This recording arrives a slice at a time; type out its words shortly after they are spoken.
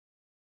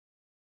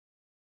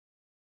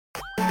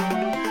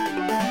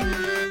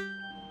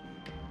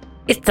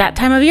It's that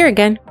time of year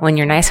again, when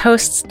your nice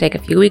hosts take a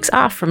few weeks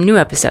off from new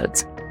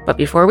episodes. But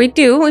before we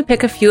do, we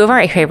pick a few of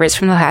our favorites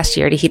from the last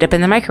year to heat up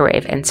in the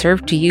microwave and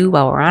serve to you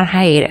while we're on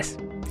hiatus.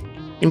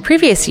 In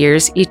previous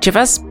years, each of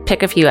us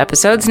pick a few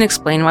episodes and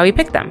explain why we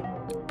picked them.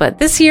 But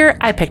this year,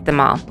 I picked them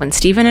all, when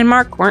Stephen and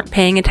Mark weren't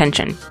paying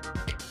attention.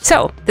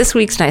 So, this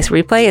week's nice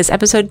replay is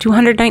episode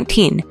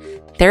 219,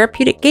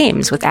 Therapeutic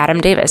Games with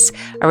Adam Davis,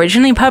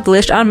 originally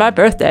published on my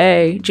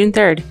birthday, June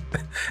 3rd.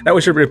 That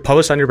was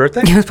published on your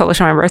birthday? It was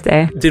published on my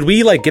birthday. Did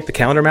we get the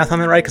calendar math on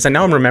that right? Because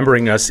now I'm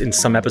remembering us in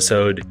some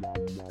episode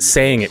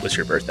saying it was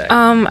your birthday.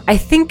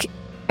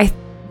 I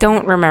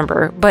don't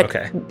remember, but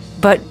okay.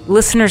 But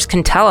listeners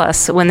can tell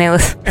us when they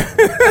listen.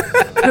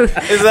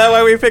 Is that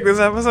why we picked this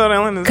episode,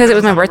 Ellen? Because it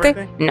was my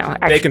birthday? No,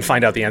 actually. They can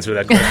find out the answer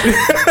to that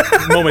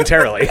question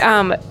momentarily.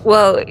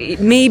 Well,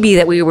 maybe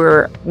that we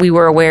were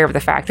aware of the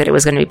fact that it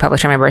was going to be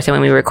published on my birthday when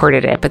we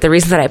recorded it. But the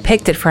reason that I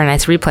picked it for a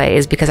nice replay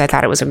is because I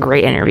thought it was a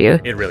great interview.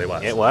 It really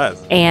was. It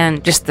was.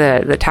 And just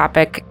the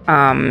topic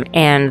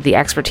and the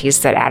expertise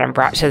that Adam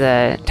brought to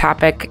the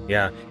topic.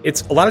 Yeah.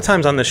 It's a lot of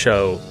times on the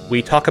show,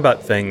 we talk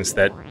about things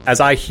that, as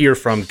I hear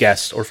from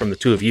guests or from the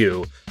two of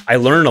you, I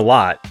learn a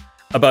lot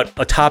about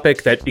a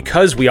topic that,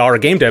 because we are a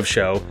game dev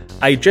show,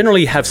 I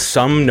generally have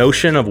some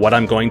notion of what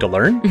I'm going to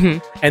learn.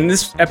 Mm-hmm. And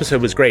this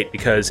episode was great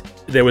because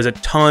there was a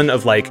ton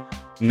of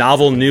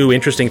novel, new,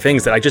 interesting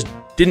things that I just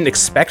didn't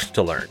expect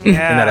to learn in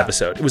that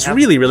episode. It was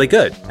really, really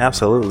good.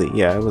 Absolutely.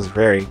 Yeah, it was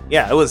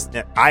it was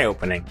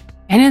eye-opening.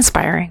 And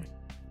inspiring.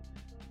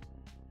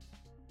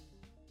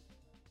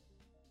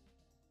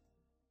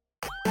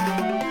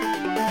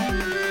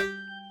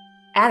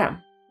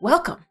 Adam,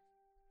 welcome.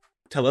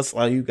 Tell us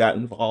how you got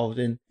involved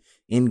in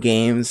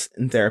games,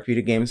 in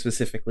therapeutic games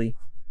specifically,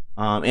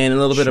 and a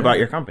little bit about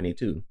your company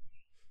too.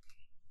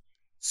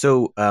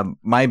 So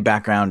my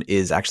background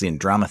is actually in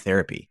drama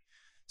therapy.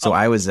 So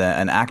I was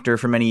an actor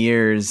for many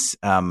years,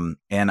 and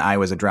I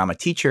was a drama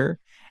teacher.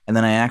 And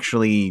then I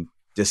actually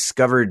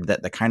discovered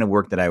that the kind of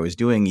work that I was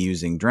doing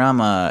using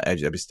drama, I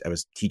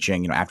was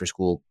teaching, after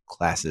school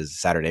classes,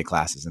 Saturday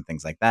classes, and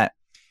things like that.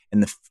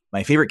 And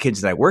my favorite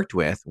kids that I worked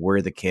with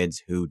were the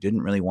kids who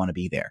didn't really want to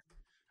be there.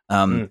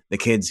 The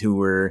kids who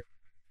were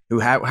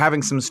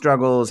having some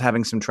struggles,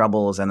 having some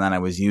troubles, and then I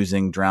was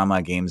using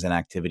drama, games, and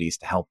activities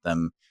to help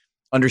them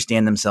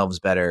understand themselves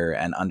better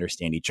and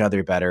understand each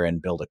other better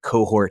and build a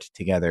cohort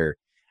together.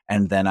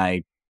 And then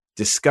I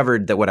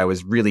discovered that what I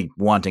was really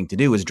wanting to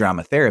do was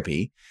drama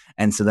therapy.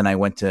 And so then I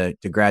went to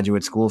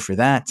graduate school for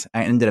that.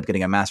 I ended up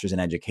getting a master's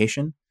in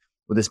education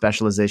with a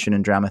specialization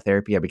in drama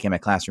therapy. I became a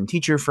classroom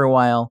teacher for a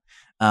while.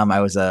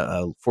 I was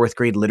a fourth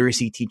grade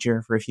literacy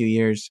teacher for a few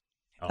years.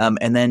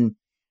 And then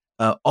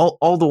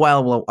all the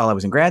while I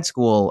was in grad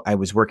school, I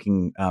was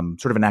working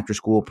sort of an after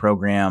school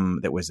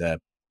program that was a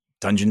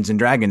Dungeons and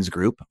Dragons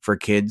group for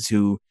kids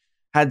who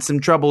had some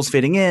troubles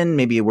fitting in,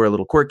 maybe were a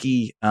little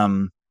quirky.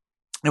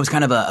 It was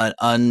kind of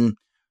an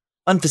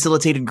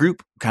unfacilitated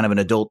group, kind of an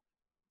adult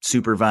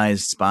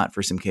supervised spot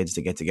for some kids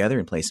to get together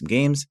and play some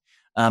games.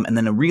 And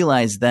then I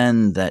realized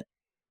then that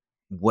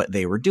what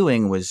they were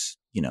doing was,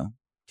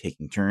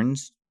 taking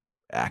turns,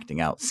 acting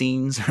out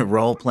scenes,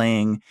 role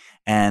playing,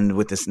 and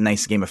with this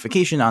nice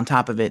gamification on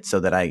top of it, so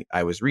that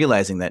I was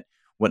realizing that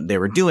what they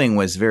were doing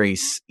was very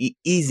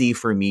easy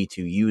for me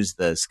to use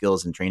the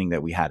skills and training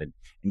that we had in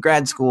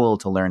grad school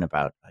to learn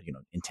about,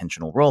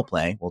 intentional role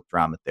play. Well,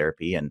 drama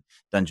therapy and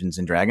Dungeons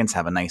and Dragons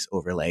have a nice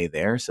overlay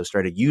there. So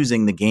started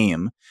using the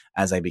game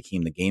as I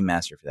became the game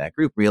master for that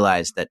group,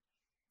 realized that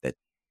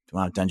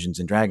Dungeons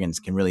and Dragons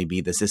can really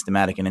be the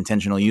systematic and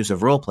intentional use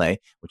of role play,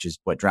 which is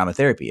what drama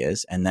therapy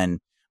is. And then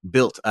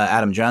built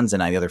Adam Johns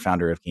and I, the other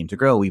founder of Game to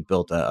Grow, we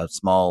built a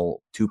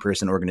small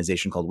 2-person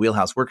organization called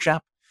Wheelhouse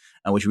Workshop,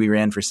 which we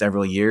ran for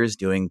several years,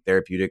 doing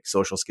therapeutic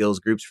social skills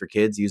groups for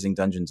kids using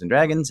Dungeons and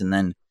Dragons. And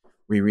then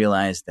we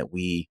realized that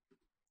we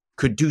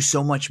could do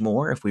so much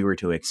more if we were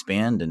to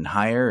expand and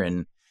hire.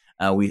 And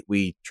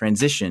we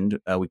transitioned.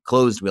 We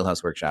closed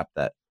Wheelhouse Workshop,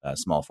 that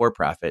small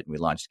for-profit, and we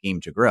launched Game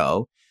to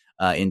Grow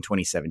in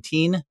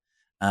 2017.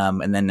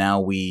 And then now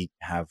we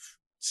have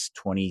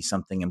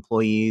 20-something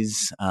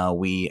employees.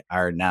 We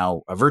are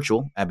now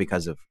virtual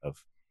because of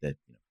the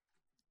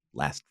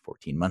last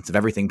 14 months of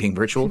everything being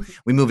virtual.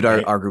 We moved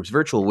our groups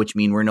virtual, which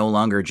means we're no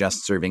longer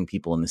just serving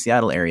people in the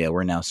Seattle area.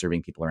 We're now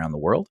serving people around the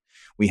world.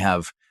 We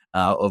have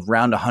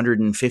around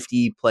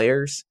 150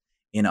 players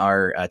in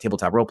our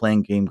tabletop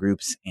role-playing game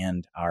groups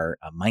and our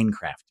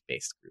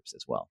Minecraft-based groups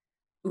as well.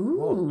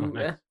 Ooh. Oh,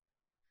 nice.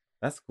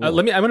 That's cool.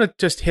 I'm going to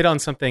just hit on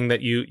something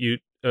that you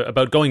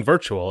about going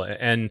virtual,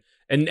 and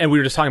we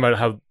were just talking about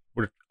how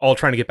we're all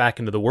trying to get back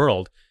into the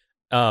world.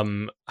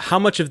 How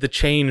much of the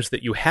change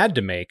that you had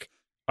to make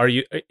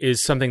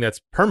is something that's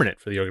permanent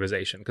for the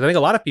organization? Because I think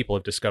a lot of people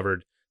have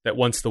discovered that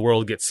once the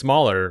world gets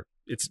smaller,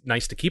 it's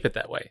nice to keep it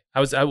that way.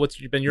 What's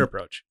been your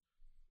approach?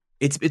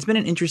 It's been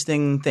an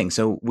interesting thing.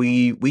 So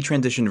we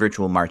transitioned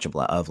virtual March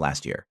of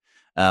last year.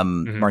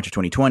 March of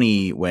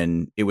 2020,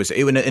 when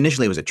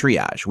initially it was a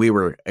triage. We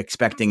were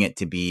expecting it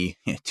to be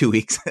 2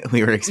 weeks.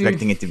 We were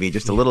expecting it to be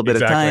just a little bit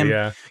of time.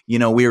 Yeah.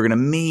 We were going to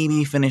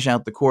maybe finish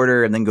out the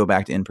quarter and then go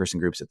back to in-person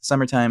groups at the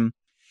summertime.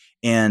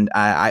 And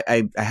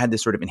I had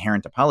this sort of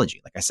inherent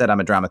apology. Like I said, I'm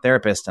a drama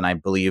therapist and I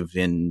believe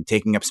in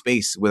taking up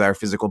space with our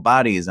physical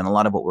bodies. And a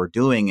lot of what we're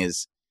doing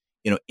is,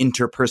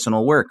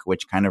 interpersonal work,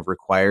 which kind of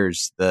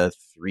requires the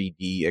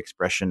 3D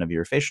expression of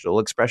your facial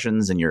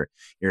expressions and your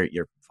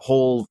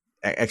whole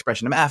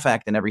expression of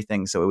affect and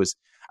everything. So I was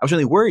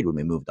really worried when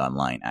we moved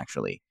online,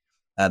 actually,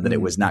 that it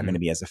was not going to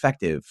be as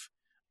effective.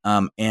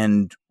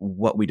 And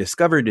what we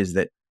discovered is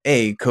that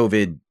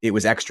COVID, it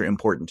was extra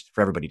important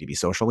for everybody to be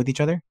social with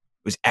each other.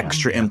 It was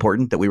extra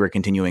important that we were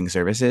continuing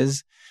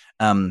services.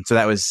 So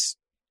that was,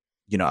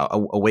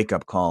 a wake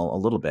up call a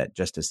little bit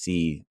just to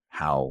see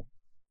how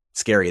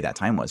scary that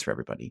time was for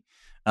everybody.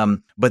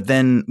 But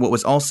then what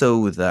was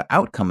also the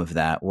outcome of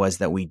that was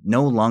that we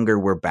no longer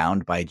were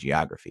bound by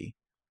geography.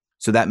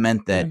 So that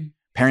meant that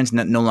parents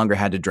no longer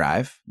had to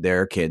drive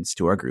their kids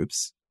to our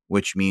groups,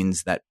 which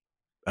means that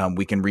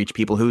we can reach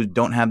people who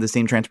don't have the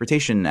same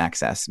transportation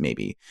access,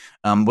 maybe.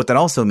 What that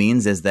also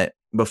means is that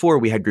before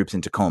we had groups in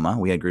Tacoma,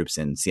 we had groups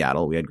in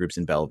Seattle, we had groups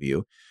in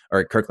Bellevue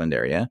or Kirkland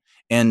area,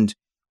 and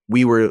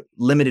we were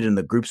limited in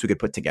the groups we could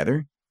put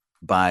together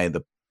by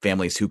the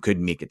families who could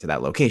make it to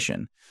that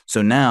location.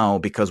 So now,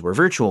 because we're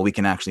virtual, we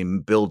can actually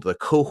build the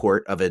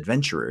cohort of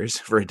adventurers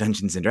for a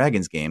Dungeons and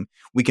Dragons game.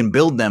 We can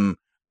build them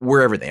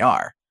wherever they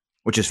are,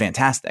 which is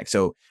fantastic.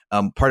 So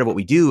part of what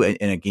we do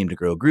in a Game to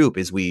Grow group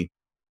is we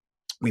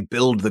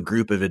build the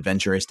group of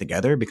adventurers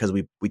together because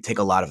we take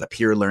a lot of the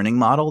peer learning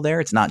model there.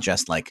 It's not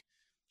just like,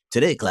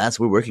 today, class,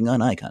 we're working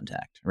on eye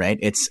contact, right?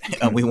 It's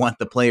we want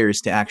the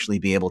players to actually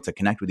be able to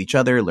connect with each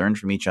other, learn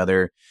from each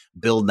other,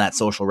 build that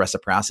social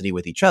reciprocity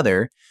with each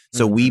other.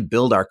 So we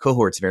build our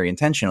cohorts very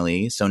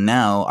intentionally. So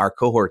now our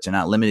cohorts are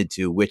not limited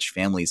to which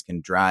families can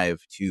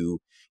drive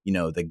to,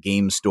 the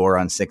game store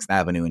on 6th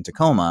Avenue in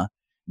Tacoma.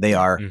 They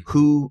are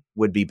who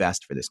would be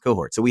best for this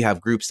cohort. So we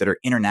have groups that are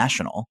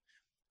international,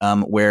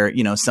 where,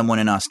 someone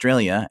in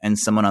Australia and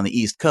someone on the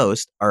East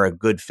Coast are a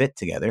good fit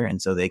together.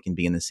 And so they can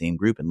be in the same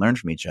group and learn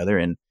from each other.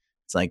 And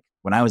it's like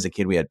when I was a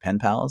kid, we had pen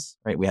pals,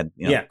 right? We had,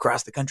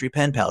 across the country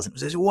pen pals. It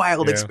was this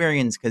wild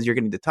experience because you're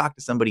getting to talk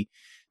to somebody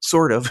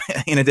sort of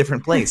in a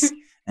different place.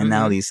 And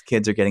now these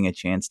kids are getting a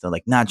chance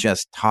to not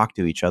just talk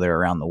to each other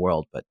around the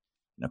world, but,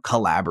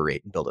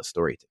 collaborate and build a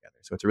story together.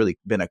 So it's really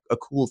been a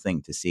cool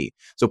thing to see.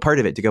 So part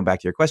of it, to go back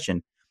to your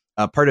question,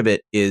 part of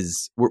it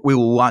is we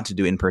will want to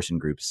do in-person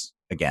groups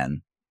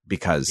again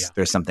because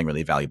there's something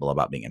really valuable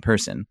about being in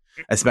person,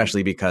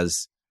 especially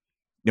because,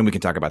 and we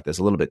can talk about this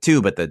a little bit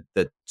too, but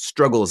the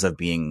struggles of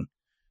being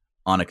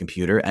on a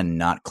computer and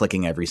not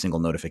clicking every single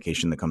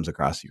notification that comes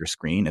across your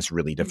screen is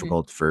really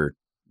difficult for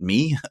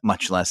me,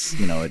 much less, a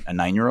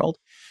 9-year-old.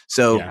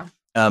 So,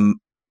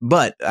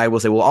 but I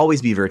will say we'll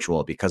always be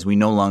virtual because we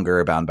no longer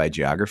are bound by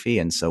geography.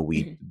 And so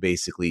we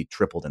basically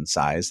tripled in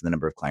size the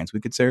number of clients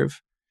we could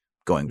serve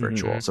going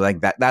virtual. So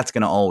that's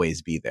going to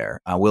always be there.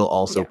 We'll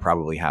also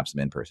probably have some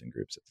in-person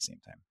groups at the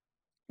same time.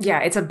 Yeah,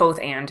 it's a both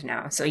and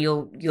now. So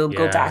you'll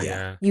go back.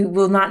 Yeah. You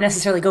will not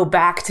necessarily go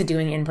back to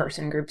doing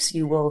in-person groups.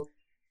 You will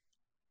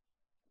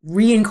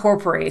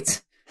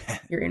reincorporate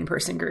your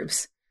in-person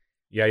groups.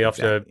 Yeah, you have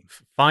to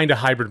find a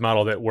hybrid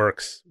model that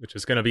works, which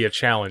is going to be a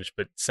challenge,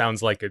 but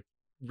sounds like it's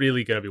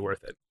really going to be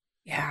worth it.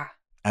 Yeah.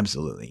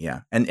 Absolutely,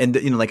 yeah.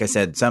 And like I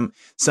said, some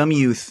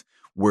youth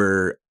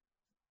were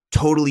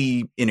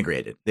totally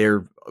integrated.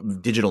 They're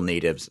digital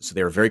natives, so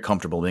they're very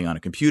comfortable being on a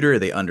computer.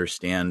 They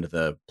understand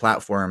the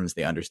platforms.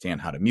 They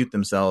understand how to mute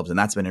themselves. And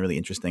that's been a really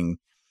interesting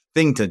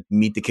thing to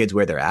meet the kids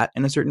where they're at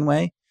in a certain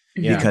way,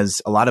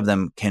 because a lot of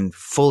them can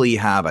fully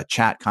have a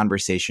chat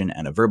conversation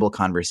and a verbal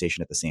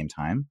conversation at the same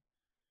time,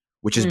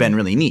 which has been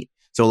really neat.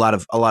 So a lot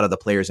of the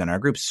players in our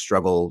groups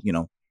struggle,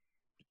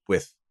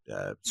 with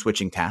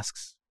switching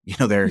tasks.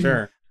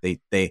 They'll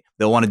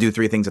want to do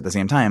 3 things at the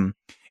same time.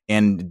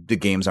 And the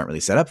games aren't really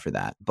set up for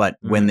that. But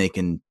when they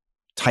can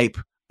type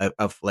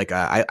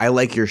I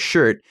like your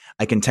shirt,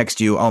 I can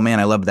text you, oh man,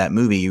 I love that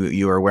movie.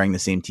 You are wearing the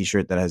same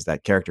t-shirt that has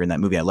that character in that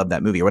movie. I love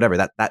that movie, or whatever.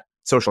 That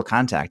social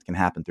contact can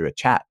happen through a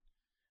chat.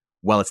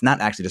 Well, it's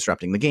not actually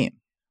disrupting the game.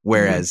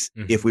 Whereas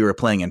if we were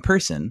playing in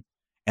person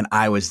and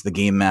I was the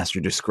game master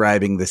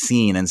describing the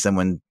scene and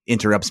someone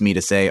interrupts me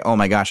to say, oh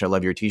my gosh, I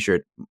love your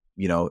t-shirt.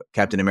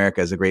 Captain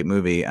America is a great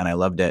movie and I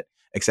loved it,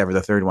 except for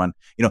the third one,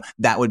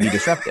 that would be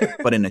disruptive.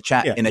 But in a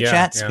chat,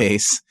 chat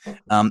space,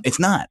 it's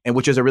not, and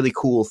which is a really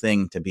cool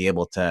thing to be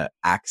able to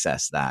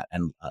access that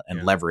and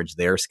leverage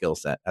their skill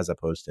set as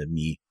opposed to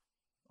me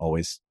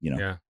always,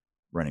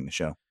 running the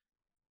show.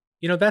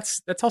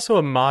 That's also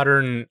a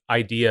modern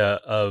idea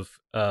of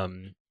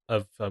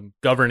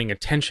governing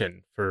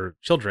attention for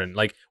children.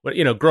 Like,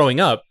 growing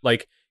up,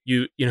 like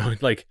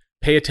like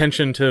pay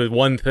attention to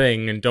one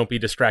thing and don't be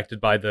distracted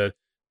by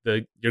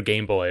your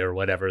Game Boy or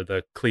whatever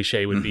the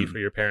cliche would be for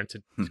your parent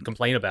to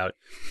complain about.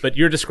 But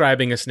you're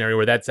describing a scenario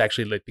where that's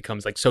actually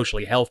becomes like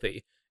socially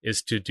healthy,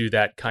 is to do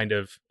that kind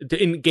of,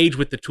 to engage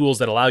with the tools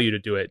that allow you to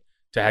do it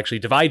to actually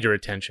divide your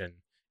attention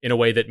in a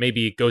way that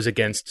maybe goes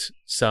against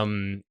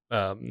some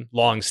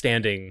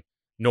long-standing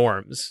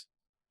norms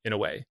in a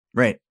way.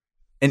 Right.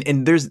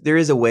 And there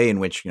is a way in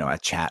which, a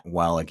chat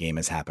while a game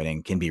is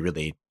happening can be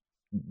really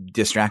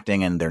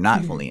distracting and they're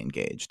not fully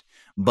engaged.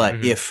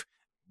 But if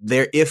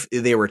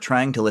they were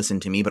trying to listen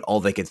to me, but all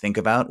they could think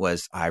about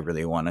was, I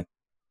really want to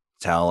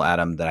tell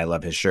Adam that I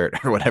love his shirt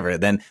or whatever,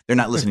 then they're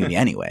not listening to me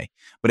anyway.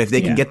 But if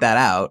they can get that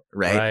out,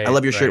 right? I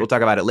love your shirt. We'll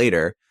talk about it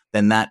later.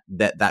 Then that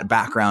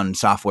background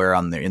software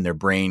in their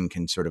brain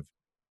can sort of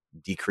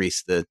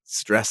decrease the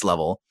stress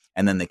level,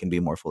 and then they can be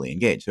more fully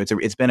engaged. So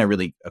it's been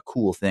a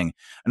cool thing.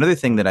 Another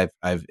thing that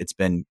it's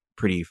been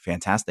pretty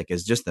fantastic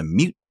is just the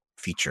mute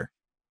feature.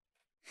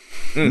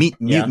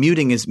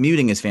 Muting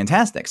is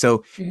fantastic.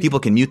 So people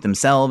can mute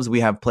themselves.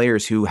 We have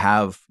players who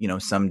have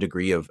some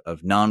degree of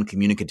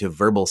non-communicative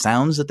verbal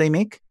sounds that they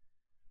make,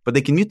 but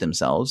they can mute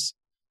themselves,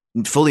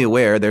 fully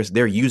aware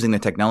they're using the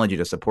technology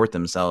to support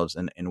themselves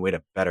and in a way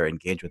to better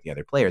engage with the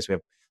other players. We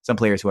have some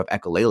players who have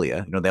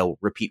echolalia. They'll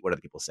repeat what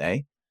other people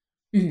say,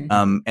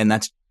 and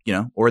that's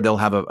or they'll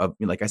have a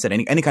like I said,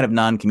 any kind of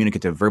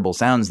non-communicative verbal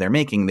sounds they're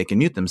making. They can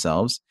mute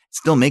themselves,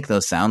 still make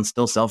those sounds,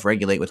 still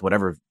self-regulate with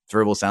whatever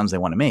verbal sounds they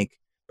want to make.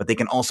 But they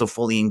can also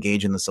fully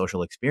engage in the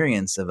social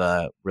experience of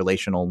a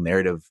relational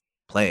narrative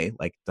play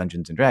like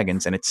Dungeons and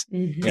Dragons. And it's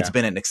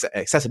been an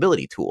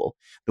accessibility tool,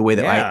 the way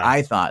that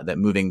I thought that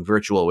moving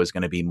virtual was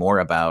going to be more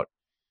about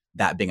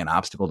that being an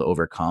obstacle to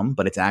overcome.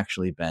 But it's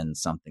actually been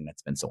something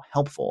that's been so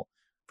helpful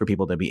for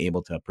people to be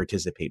able to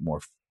participate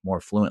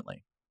more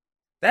fluently.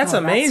 That's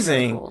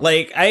amazing. That's so cool.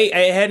 Like I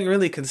hadn't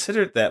really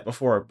considered that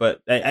before,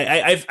 but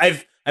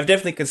I've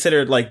definitely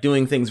considered like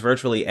doing things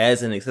virtually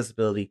as an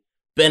accessibility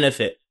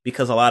benefit,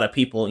 because a lot of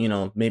people,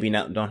 maybe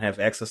don't have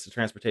access to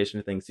transportation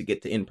and things to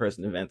get to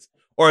in-person events,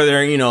 or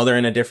they're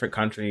in a different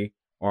country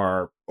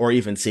or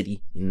even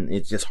city, and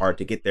it's just hard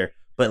to get there.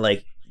 But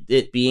like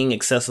it being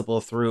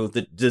accessible through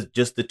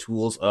just the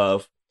tools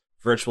of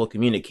virtual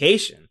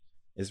communication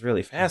is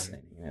really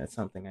fascinating. It's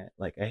something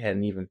I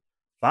hadn't even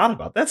thought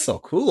about. That's so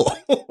cool.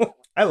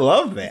 I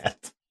love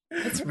that.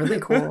 It's really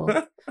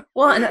cool.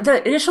 Well, and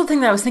the initial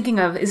thing that I was thinking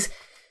of is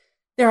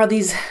there are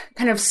these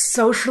kind of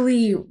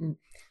socially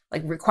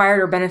required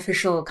or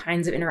beneficial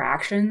kinds of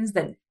interactions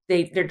that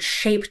their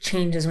shape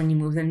changes when you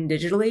move them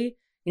digitally,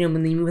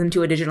 when you move them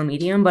to a digital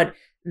medium, but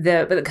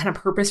the kind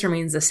of purpose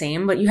remains the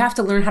same. But you have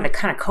to learn how to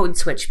kind of code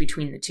switch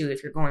between the two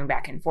if you're going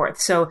back and forth.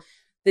 So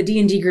the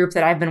D&D group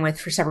that I've been with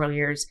for several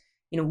years,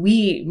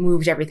 we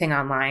moved everything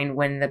online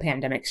when the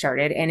pandemic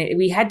started, and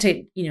we had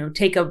to,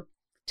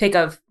 take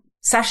a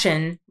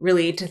session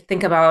really to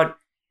think about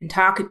and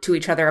talk to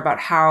each other about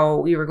how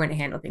we were going to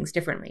handle things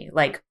differently.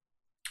 Like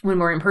when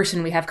we're in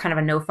person, we have kind of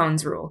a no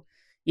phones rule.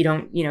 You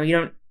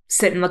don't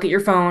sit and look at your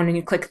phone and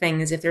you click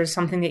things. If there's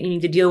something that you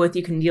need to deal with,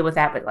 you can deal with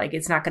that, but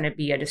it's not going to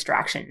be a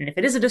distraction. And if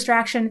it is a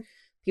distraction,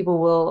 people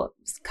will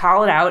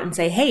call it out and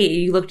say, hey,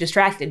 you look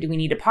distracted. Do we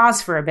need to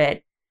pause for a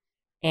bit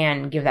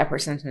and give that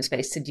person some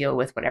space to deal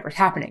with whatever's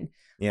happening?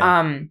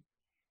 Yeah.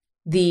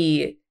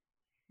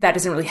 That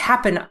doesn't really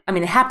happen. I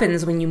mean, it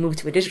happens when you move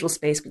to a digital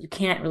space, but you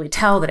can't really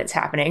tell that it's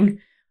happening.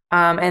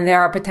 And there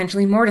are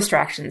potentially more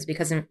distractions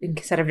because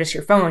instead of just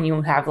your phone, you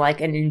will have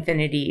an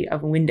infinity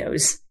of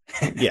windows,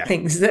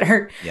 things that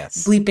are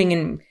bleeping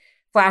and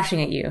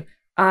flashing at you.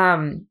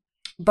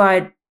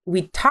 But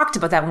we talked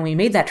about that when we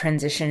made that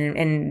transition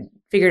and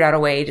figured out a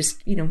way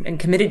and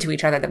committed to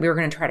each other that we were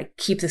going to try to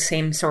keep the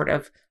same sort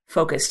of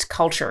focused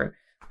culture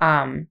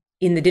in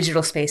the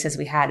digital space as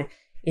we had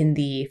in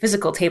the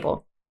physical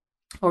table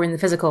or in the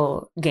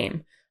physical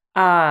game.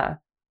 But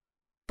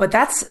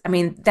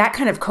that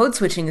kind of code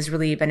switching is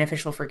really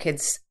beneficial for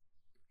kids,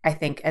 I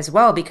think, as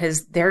well,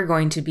 because they're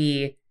going to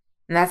be,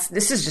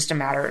 this is just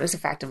it's a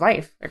fact of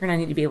life. They're going to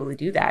need to be able to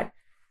do that,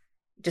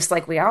 just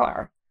like we all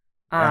are.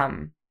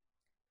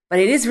 But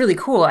it is really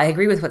cool. I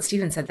agree with what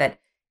Stephen said, that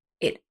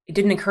it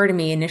didn't occur to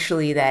me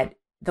initially that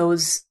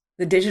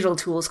the digital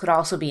tools could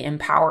also be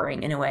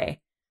empowering in a way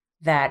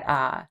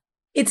that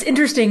it's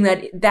interesting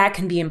that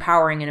can be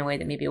empowering in a way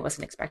that maybe it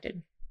wasn't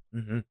expected.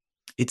 Mm-hmm.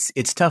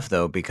 It's tough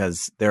though,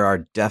 because there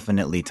are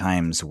definitely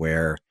times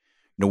where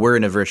we're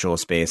in a virtual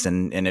space,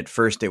 and at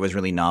first it was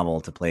really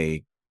novel to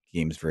play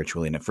games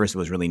virtually, and at first it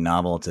was really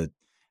novel to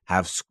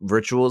have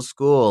virtual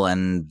school,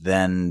 and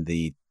then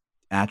the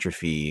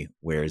atrophy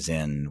wears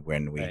in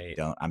when we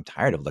don't. I'm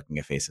tired of looking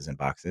at faces in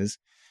boxes,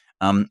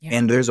 and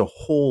there's a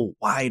whole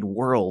wide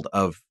world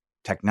of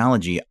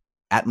technology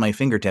at my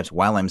fingertips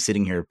while I'm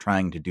sitting here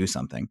trying to do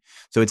something.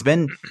 So it's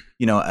been,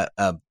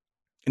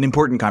 an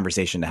important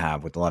conversation to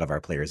have with a lot of our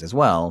players as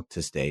well,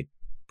 to stay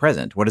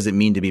present. What does it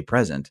mean to be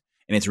present?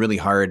 And it's really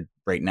hard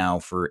right now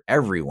for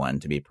everyone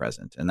to be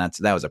present. And that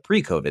was a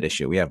pre-COVID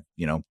issue. We have,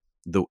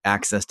 the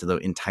access to the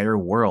entire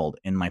world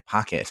in my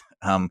pocket.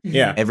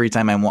 Every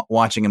time I'm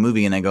watching a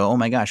movie and I go, oh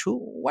my gosh,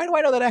 why do I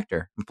know that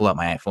actor? I pull out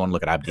my phone,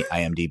 look at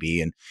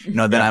IMDb, and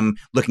then I'm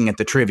looking at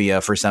the trivia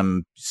for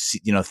some,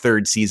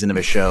 third season of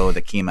a show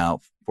that came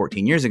out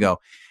 14 years ago.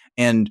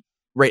 And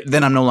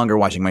then I'm no longer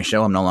watching my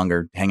show. I'm no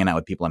longer hanging out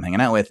with people I'm hanging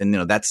out with. And,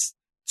 that's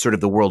sort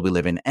of the world we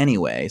live in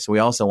anyway. So we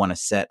also want to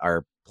set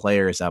our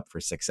players up for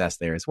success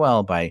there as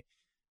well by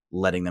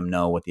letting them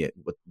know what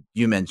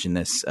you mentioned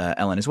this,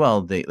 Ellen, as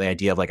well, the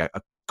idea of like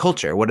a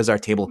culture. What is our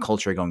table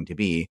culture going to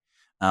be?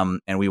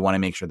 And we want to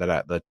make sure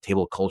that the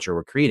table culture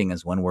we're creating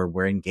is one where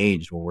we're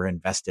engaged, where we're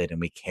invested,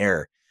 and we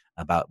care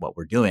about what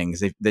we're doing.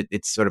 Because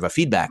it's sort of a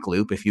feedback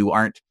loop. If you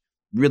aren't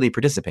really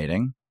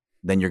participating,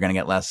 then you're going to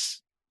get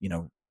less,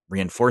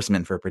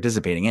 reinforcement for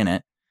participating in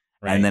it.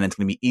 Right. And then it's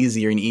going to be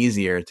easier and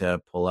easier to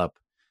pull up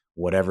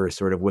whatever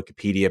sort of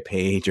Wikipedia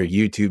page or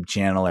YouTube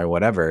channel or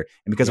whatever.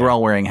 And because we're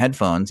all wearing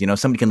headphones,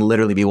 somebody can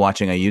literally be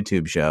watching a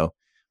YouTube show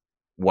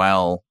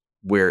while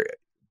we're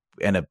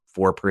in a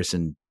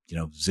 4-person,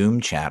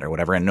 Zoom chat or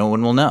whatever, and no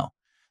one will know.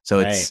 So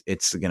it's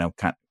kind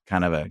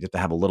of you have to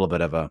have a little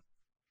bit of a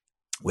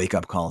wake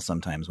up call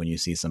sometimes when you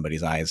see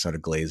somebody's eyes sort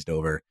of glazed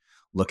over,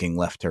 looking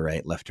left to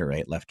right, left to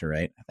right, left to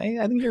right.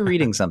 I think you're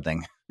reading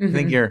something. I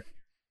think you're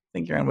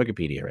on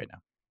Wikipedia right now.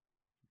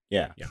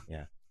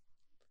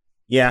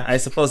 Yeah, I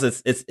suppose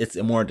it's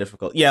more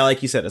difficult. Yeah,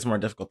 like you said, it's more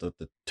difficult to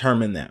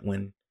determine that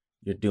when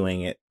you're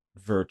doing it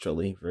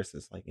virtually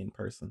versus like in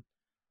person.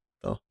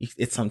 Though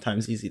it's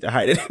sometimes easy to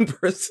hide it in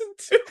person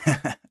too.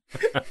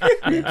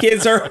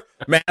 Kids are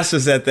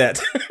masters at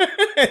that.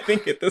 I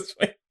think at this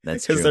point.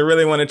 That's because they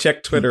really want to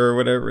check Twitter or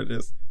whatever it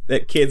is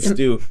that kids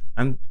do.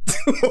 I'm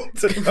too old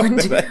to know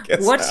that, I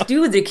guess. What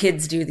do the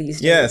kids do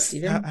these days?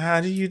 Yes.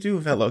 How do you do,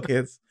 fellow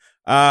kids?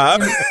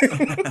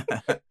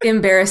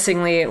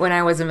 Embarrassingly, when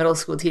I was a middle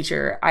school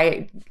teacher,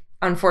 I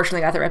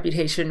unfortunately got the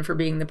reputation for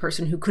being the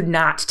person who could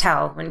not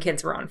tell when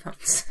kids were on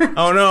phones.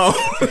 Oh no.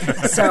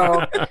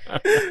 So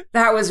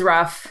that was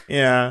rough.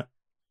 Yeah.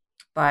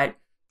 But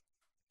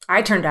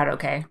I turned out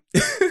okay.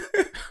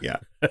 Yeah.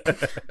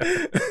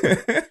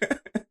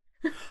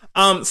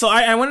 So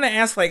I wanted to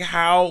ask, like,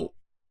 how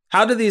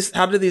do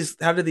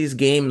these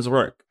games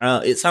work?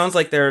 It sounds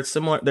like they're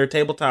similar, they're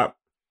tabletop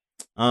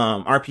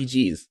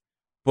RPGs.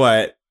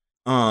 But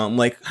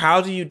like, how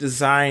do you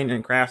design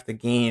and craft the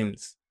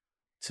games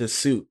to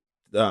suit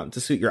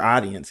your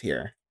audience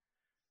here?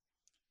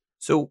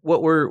 So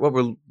what we're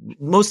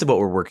most of what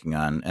we're working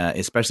on,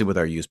 especially with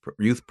our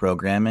youth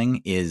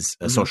programming, is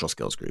social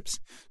skills groups.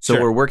 So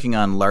we're working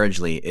on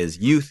largely is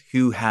youth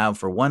who have,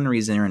 for one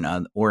reason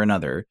or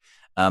another,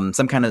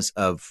 some kind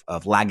of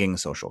lagging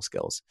social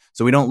skills.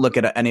 So we don't look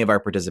at any of our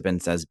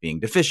participants as being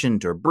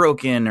deficient or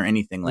broken or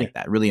anything like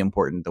that. Really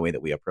important the way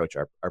that we approach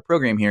our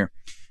program here.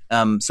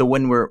 So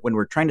when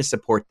we're trying to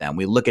support them,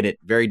 we look at it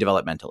very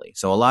developmentally.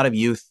 So a lot of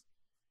youth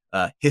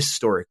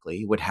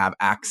historically would have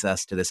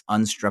access to this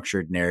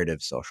unstructured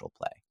narrative social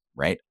play,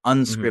 right?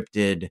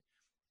 Unscripted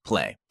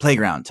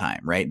playground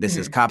time, right? This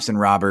is cops and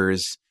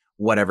robbers,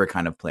 whatever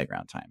kind of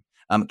playground time.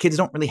 Kids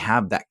don't really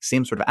have that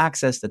same sort of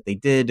access that they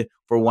did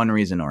for one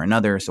reason or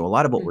another. So a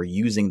lot of what we're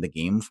using the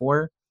game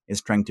for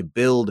is trying to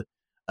build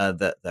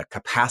the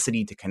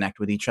capacity to connect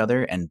with each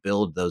other and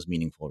build those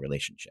meaningful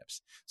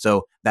relationships.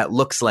 So that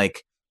looks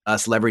like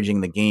us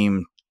leveraging the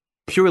game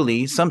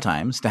purely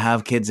sometimes to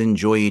have kids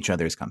enjoy each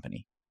other's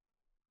company.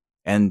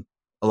 And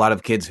a lot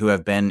of kids who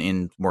have been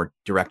in more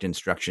direct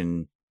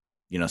instruction,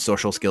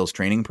 social skills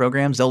training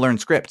programs, they'll learn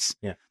scripts.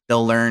 Yeah.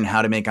 They'll learn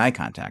how to make eye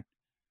contact.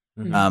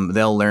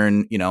 They'll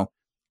learn,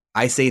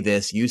 I say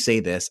this, you say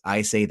this,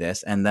 I say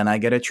this, and then I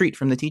get a treat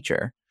from the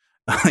teacher.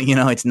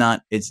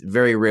 It's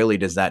very rarely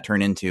does that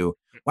turn into,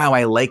 wow,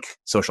 I like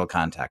social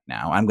contact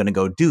now, I'm going to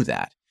go do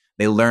that.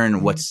 They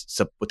learn what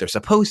they're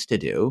supposed to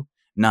do,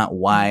 not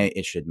why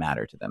it should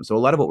matter to them. So a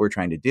lot of what we're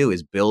trying to do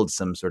is build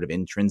some sort of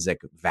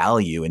intrinsic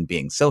value in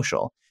being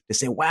social to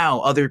say, wow,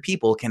 other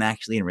people can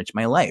actually enrich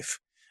my life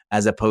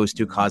as opposed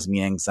to cause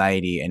me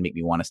anxiety and make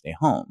me want to stay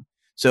home.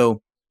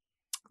 So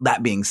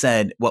that being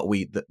said,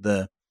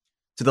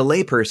 to the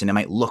layperson, it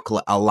might look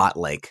a lot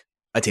like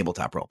a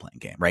tabletop role-playing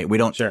game, right? We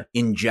don't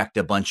inject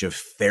a bunch of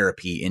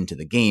therapy into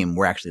the game.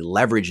 We're actually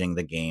leveraging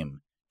the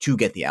game to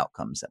get the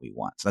outcomes that we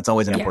want. So that's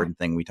always an important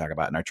thing we talk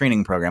about in our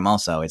training program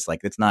also. It's like,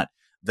 it's not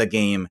the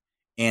game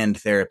and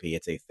therapy.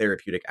 It's a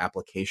therapeutic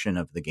application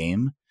of the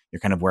game.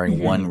 You're kind of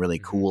wearing one really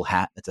cool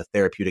hat. It's a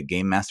therapeutic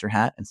game master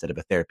hat instead of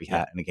a therapy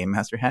hat and a game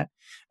master hat.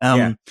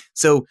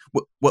 So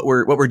what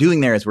we're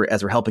doing there is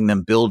as we're helping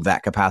them build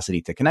that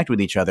capacity to connect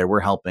with each other, we're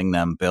helping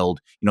them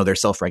build, their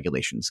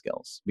self-regulation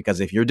skills. Because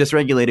if you're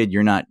dysregulated,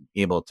 you're not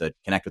able to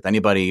connect with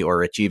anybody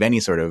or achieve any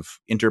sort of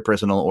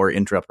interpersonal or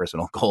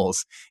intrapersonal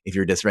goals if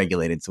you're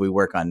dysregulated. So we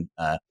work on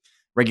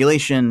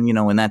regulation,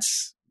 and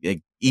that's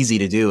easy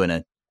to do in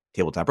a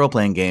tabletop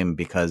role-playing game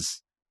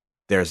because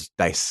there's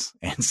dice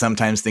and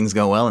sometimes things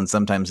go well and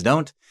sometimes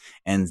don't.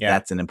 And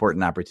that's an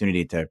important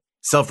opportunity to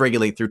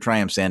self-regulate through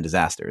triumphs and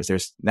disasters.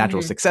 There's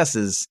natural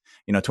successes,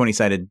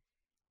 20-sided,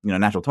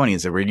 natural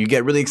 20s where you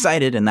get really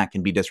excited and that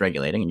can be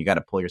dysregulating and you got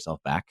to pull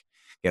yourself back,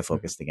 get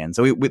focused again.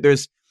 So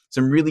there's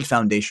some really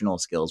foundational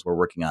skills we're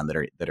working on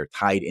that are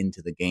tied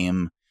into the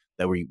game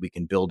that we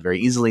can build very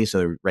easily.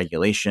 So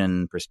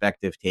regulation,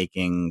 perspective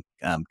taking,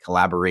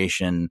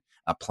 collaboration,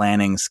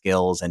 planning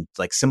skills, and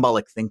like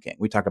symbolic thinking.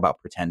 We talk about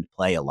pretend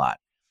play a lot.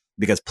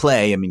 because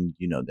play, I mean,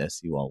 you know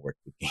this, you all work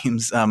with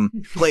games.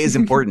 Play is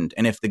important.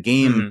 And if the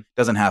game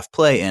doesn't have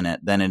play in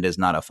it, then it is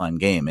not a fun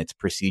game. It's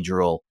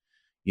procedural,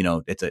 you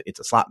know, it's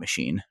a slot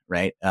machine,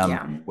 right?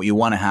 What you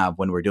want to have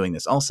when we're doing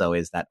this also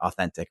is that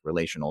authentic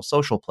relational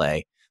social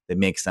play that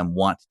makes them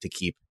want to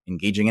keep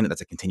engaging in it.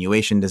 That's a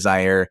continuation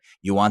desire.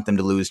 You want them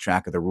to lose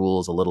track of the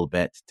rules a little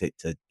bit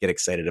to get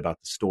excited about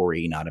the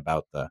story, not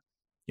about the,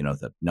 you know,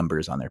 the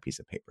numbers on their piece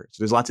of paper.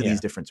 So there's lots of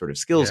these different sort of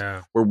skills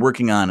we're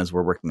working on as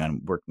we're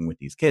working with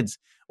these kids,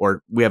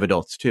 or we have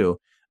adults too.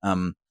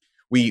 We're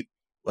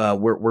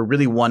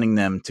really wanting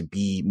them to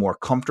be more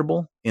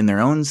comfortable in their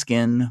own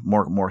skin,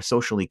 more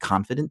socially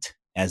confident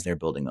as they're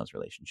building those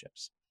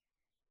relationships.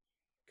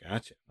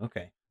 Gotcha.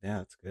 Okay. Yeah,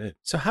 that's good.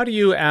 So how do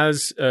you,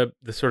 as the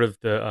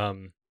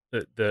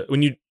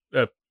when you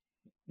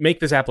make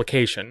this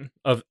application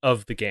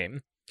of the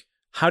game,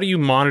 how do you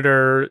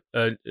monitor?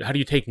 How do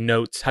you take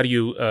notes? How do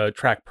you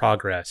track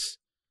progress?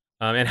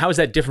 And how is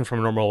that different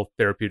from normal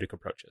therapeutic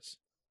approaches?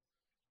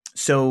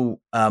 So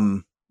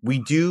we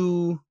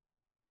do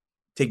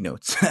take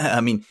notes.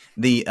 I mean,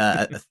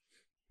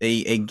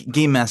 a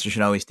game master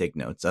should always take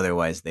notes.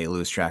 Otherwise, they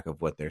lose track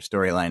of what their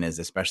storyline is,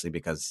 especially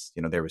because,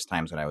 you know, there was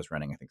times when I was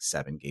running, I think,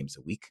 7 games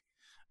a week.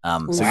 So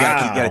you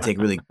got to take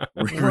really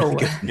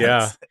good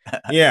notes.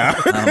 Yeah.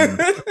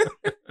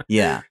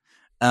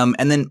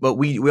 And then, but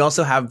we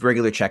also have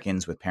regular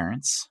check-ins with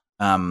parents.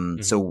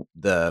 So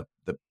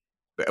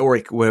or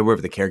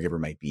wherever the caregiver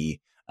might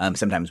be,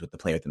 sometimes with the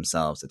player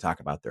themselves to talk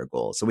about their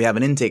goals. So we have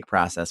an intake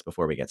process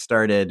before we get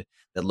started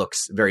that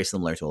looks very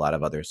similar to a lot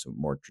of other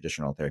more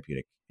traditional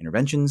therapeutic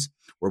interventions,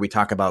 where we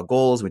talk about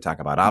goals, we talk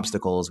about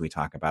obstacles, we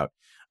talk about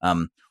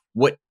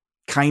what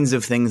kinds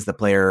of things the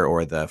player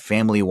or the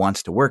family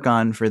wants to work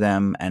on for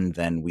them, and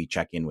then we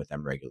check in with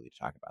them regularly to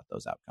talk about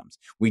those outcomes.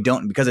 We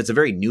don't, because it's a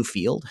very new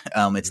field.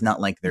 It's not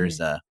like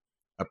there's a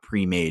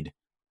pre-made,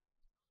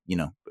 you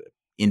know,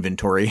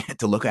 inventory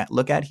to look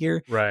at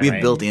here. Right. We've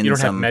built in you don't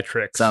some have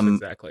metrics.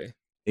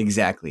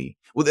 Exactly.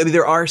 Well, I mean,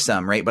 there are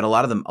some, right? But a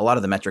lot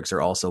of the metrics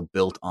are also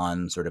built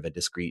on sort of a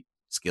discrete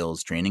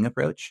skills training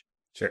approach.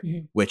 Sure.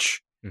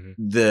 Which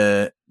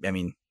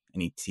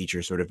any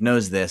teacher sort of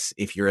knows this.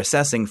 If you're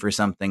assessing for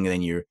something,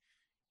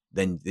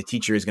 then the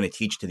teacher is going to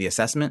teach to the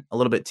assessment a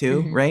little bit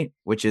too, right?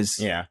 Which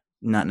is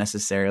not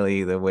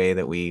necessarily the way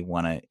that we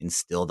want to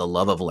instill the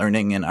love of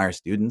learning in our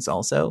students.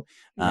 Also,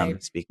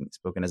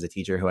 spoken as a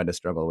teacher who had to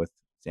struggle with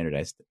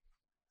standardized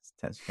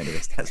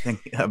testing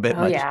a bit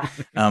much.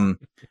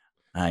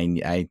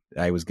 I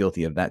was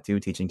guilty of that too,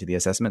 teaching to the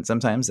assessment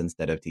sometimes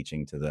instead of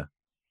teaching to the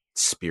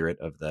spirit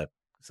of the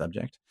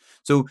subject.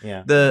 So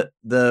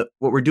the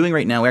what we're doing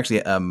right now, we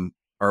actually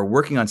are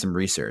working on some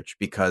research,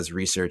 because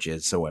research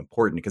is so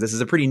important, because this is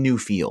a pretty new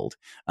field.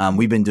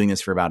 We've been doing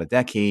this for about a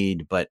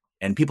decade,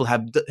 and people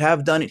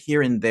have done it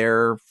here and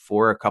there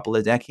for a couple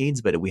of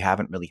decades, but we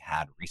haven't really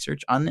had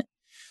research on it.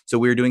 So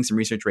we're doing some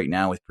research right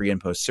now with pre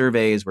and post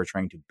surveys. We're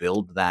trying to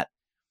build that,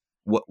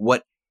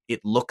 what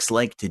it looks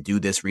like to do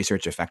this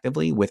research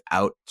effectively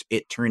without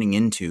it turning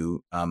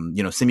into,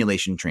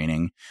 simulation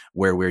training,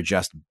 where we're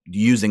just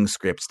using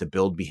scripts to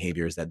build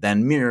behaviors that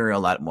then mirror a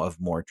lot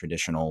more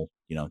traditional,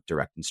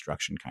 direct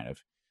instruction kind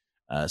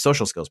of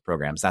social skills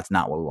programs. That's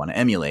not what we want to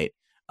emulate.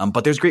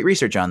 But there's great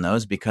research on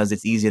those, because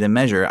it's easy to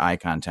measure eye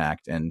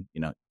contact and,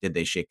 did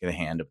they shake the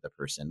hand of the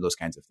person? Those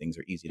kinds of things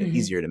are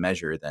easier to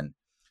measure than,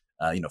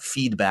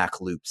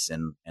 feedback loops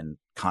and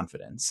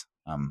confidence.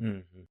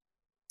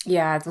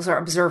 Yeah, those are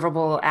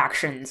observable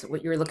actions.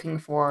 What you're looking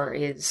for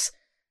is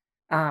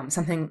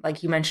something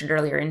like you mentioned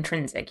earlier,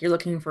 intrinsic. You're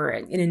looking for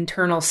an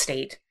internal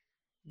state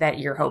that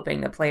you're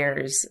hoping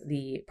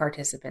the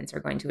participants are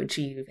going to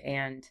achieve.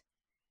 And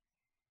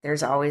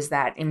there's always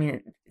that,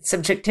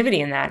 subjectivity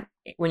in that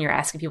when you're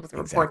asking people to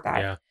report that.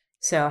 Yeah.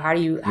 So how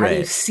do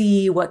you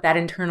see what that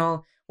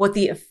what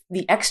the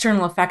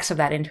external effects of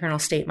that internal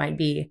state might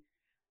be?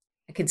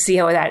 I could see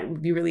how that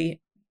would be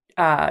really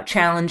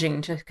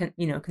challenging to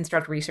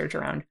construct research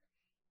around.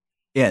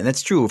 Yeah,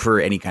 that's true for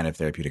any kind of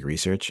therapeutic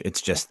research.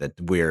 It's just that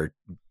we're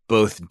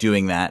both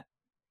doing that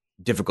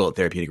difficult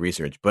therapeutic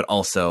research, but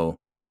also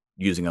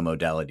using a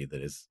modality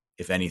that is,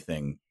 if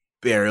anything,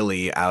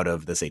 barely out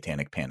of the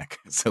satanic panic.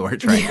 So we're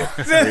trying to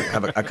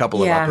have a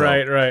couple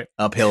of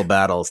uphill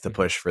battles to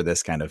push for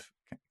this kind of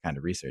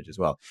research as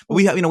well. But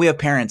we have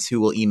parents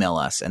who will email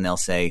us and they'll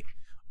say,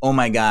 "Oh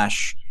my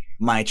gosh,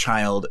 my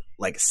child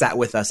sat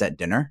with us at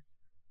dinner."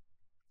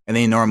 And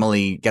they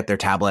normally get their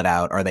tablet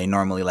out, or they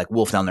normally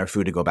wolf down their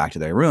food to go back to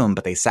their room,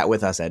 but they sat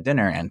with us at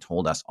dinner and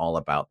told us all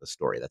about the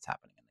story that's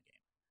happening in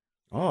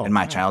the game. And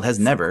my child has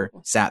never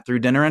sat through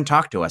dinner and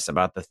talked to us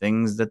about the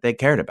things that they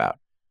cared about.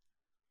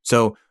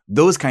 So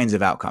those kinds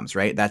of outcomes,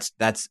 right? That's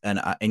an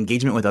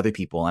engagement with other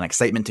people, an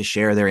excitement to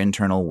share their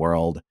internal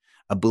world,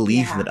 a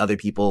belief that other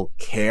people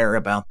care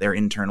about their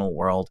internal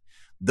world.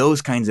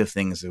 Those kinds of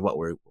things are what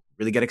we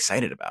really get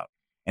excited about.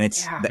 And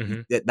it's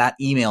that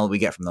email we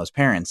get from those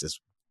parents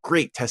is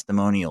great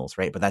testimonials,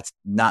 right? But that's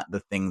not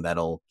the thing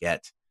that'll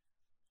get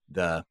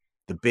the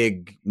the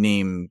big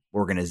name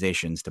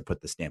organizations to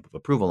put the stamp of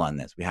approval on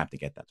this. We have to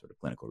get that sort of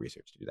clinical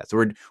research to do that. So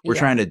we're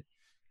trying to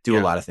do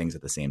a lot of things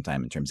at the same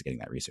time in terms of getting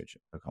that research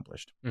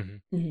accomplished.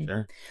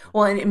 Sure.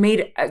 Well, and it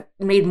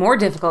made more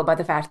difficult by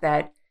the fact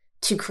that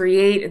to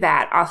create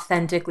that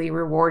authentically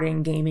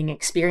rewarding gaming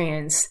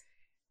experience,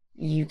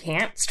 you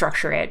can't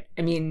structure it.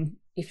 I mean,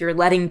 if you're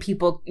letting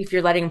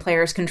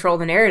players control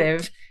the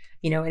narrative,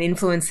 and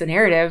influence the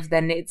narrative,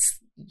 then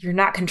you're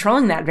not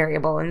controlling that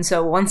variable. And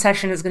so one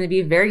session is going to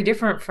be very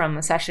different from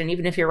a session,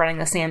 even if you're running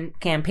the same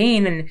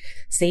campaign and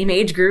same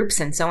age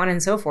groups and so on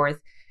and so forth.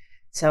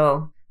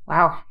 So,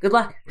 wow, good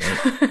luck.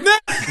 And,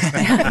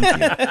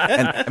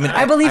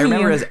 I believe I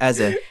remember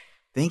you.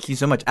 Thank you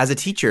so much. As a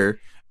teacher,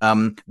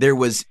 there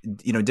was,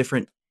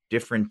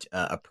 different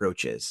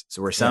approaches.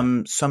 So where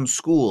some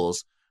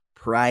schools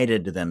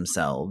prided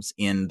themselves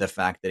in the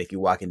fact that if you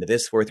walk into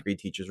this fourth grade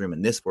teacher's room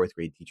and this fourth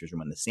grade teacher's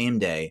room on the same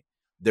day,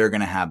 they're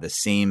going to have the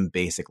same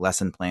basic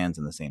lesson plans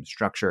and the same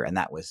structure. And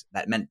that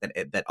meant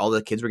that all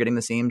the kids were getting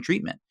the same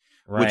treatment,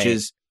 which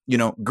is,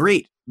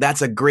 great.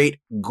 That's a great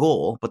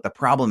goal. But the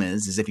problem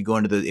is if you go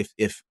into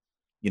if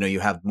you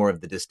have more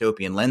of the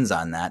dystopian lens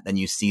on that, then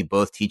you see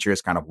both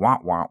teachers kind of wah,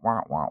 wah,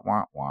 wah, wah,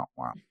 wah, wah,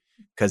 wah,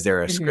 because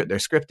they're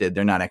scripted.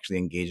 They're not actually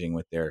engaging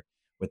with their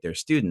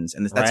students.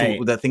 And that's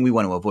the thing we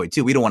want to avoid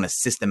too. We don't want to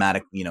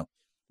systematically,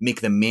 make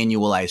the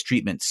manualized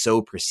treatment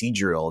so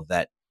procedural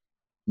that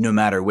no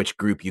matter which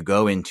group you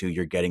go into,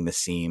 you're getting the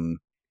same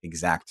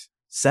exact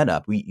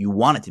setup. You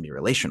want it to be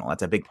relational.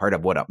 That's a big part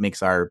of what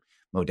makes our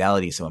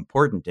modality so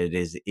important.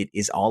 It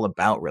is all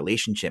about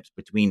relationships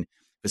between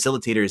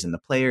facilitators and the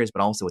players,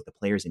 but also with the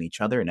players and each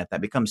other. And if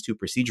that becomes too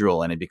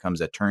procedural and it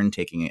becomes a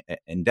turn-taking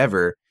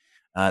endeavor,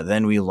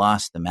 then we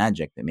lost the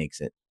magic that makes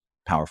it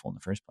powerful in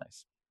the first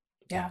place.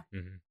 Yeah.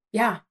 Mm-hmm.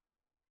 Yeah.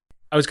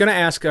 I was going to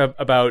ask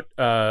about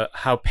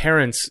how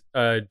parents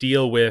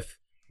deal with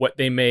what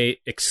they may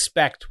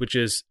expect, which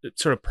is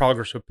sort of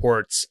progress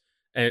reports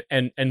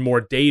and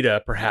more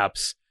data,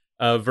 perhaps,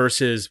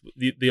 versus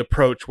the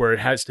approach where it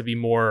has to be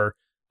more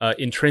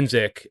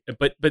intrinsic.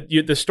 But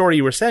the story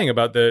you were saying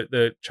about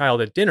the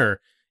child at dinner,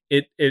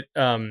 it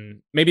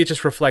maybe it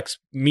just reflects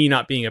me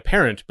not being a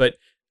parent. But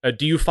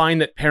do you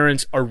find that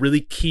parents are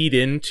really keyed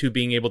into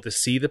being able to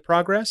see the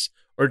progress,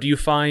 or do you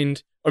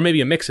find, or maybe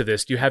a mix of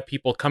this? Do you have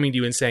people coming to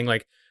you and saying,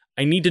 like,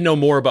 I need to know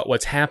more about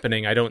what's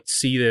happening. I don't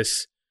see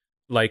this.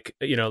 Like,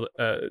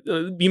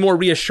 be more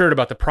reassured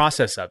about the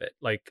process of it.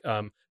 Like,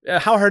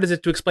 how hard is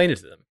it to explain it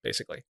to them,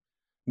 basically?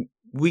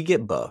 We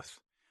get both.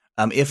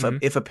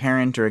 If a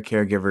parent or a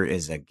caregiver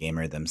is a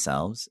gamer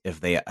themselves,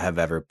 if they have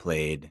ever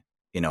played,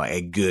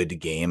 a good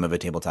game of a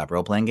tabletop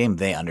role-playing game,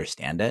 they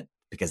understand it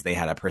because they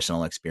had a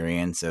personal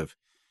experience of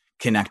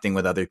connecting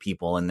with other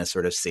people in this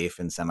sort of safe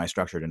and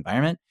semi-structured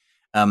environment.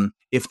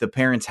 If the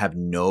parents have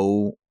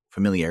no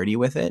familiarity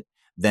with it,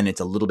 then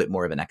it's a little bit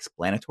more of an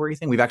explanatory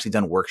thing. We've actually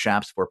done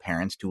workshops for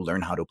parents to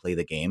learn how to play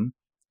the game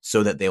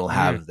so that they will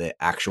have the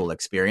actual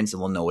experience and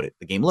will know what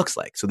the game looks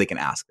like, so they can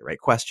ask the right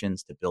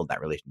questions to build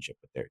that relationship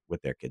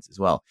with their kids as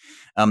well.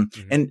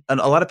 And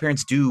a lot of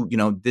parents do,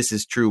 this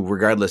is true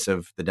regardless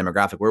of the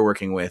demographic we're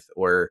working with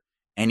or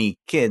any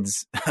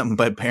kids,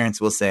 but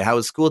parents will say, how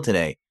was school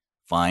today?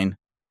 Fine.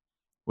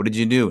 What did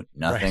you do?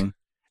 Nothing. Right.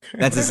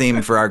 That's the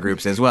same for our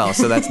groups as well.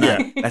 So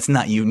that's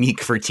not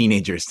unique for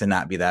teenagers to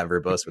not be that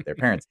verbose with their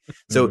parents.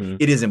 So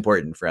it is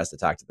important for us to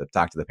talk to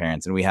the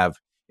parents. And we have,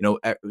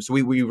 so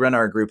we run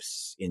our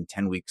groups in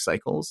 10-week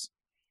cycles.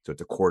 So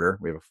it's a quarter.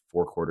 We have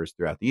 4 quarters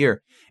throughout the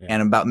year. Yeah.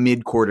 And about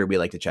mid-quarter, we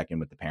like to check in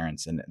with the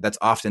parents. And that's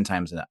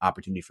oftentimes an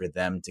opportunity for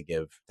them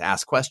to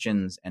ask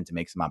questions and to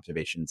make some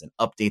observations and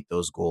update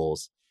those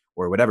goals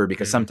or whatever,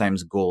 because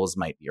sometimes goals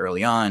might be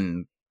early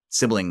on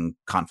sibling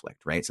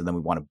conflict, right? So then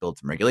we want to build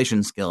some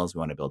regulation skills, we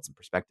want to build some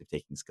perspective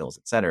taking skills,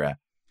 etc.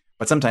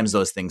 But sometimes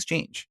those things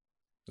change.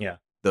 Yeah,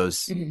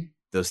 those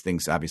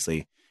things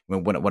obviously.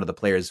 One of the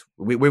players,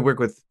 we work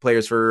with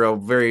players for a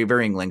very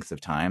varying lengths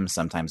of time.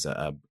 Sometimes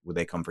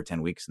they come for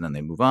 10 weeks and then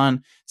they move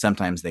on.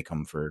 Sometimes they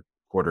come for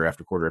quarter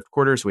after quarter after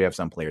quarter. So we have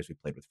some players we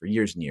played with for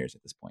years and years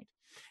at this point.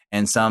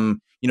 And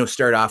some,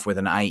 start off with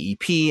an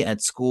IEP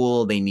at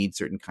school. They need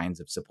certain kinds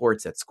of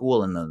supports at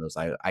school, and then those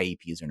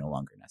IEPs are no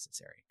longer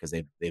necessary because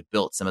they've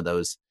built some of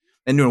those.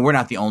 And we're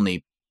not the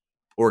only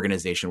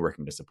organization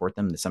working to support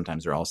them.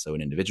 Sometimes they're also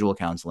in individual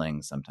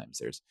counseling. Sometimes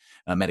there's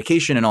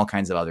medication and all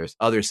kinds of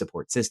other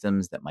support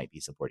systems that might be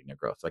supporting their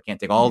growth. So I can't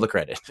take all the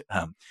credit,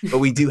 but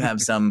we do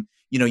have some,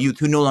 youth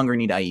who no longer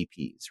need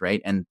IEPs,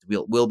 right? And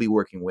we'll be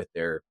working with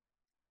their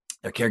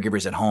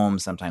caregivers at home,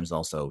 sometimes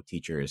also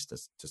teachers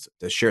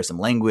to share some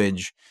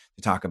language,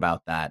 to talk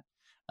about that.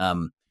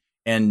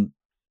 And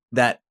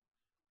that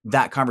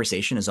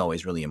conversation is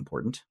always really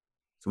important.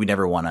 So we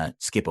never want to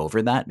skip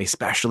over that,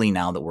 especially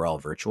now that we're all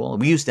virtual.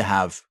 We used to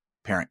have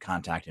parent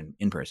contact in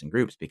in-person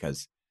groups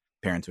because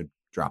parents would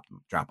drop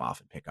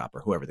off and pick up,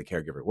 or whoever the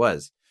caregiver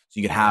was.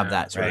 So you could have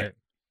that sort of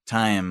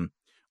time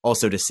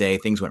also to say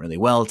things went really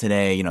well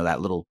today,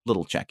 that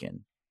little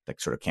check-in like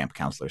sort of camp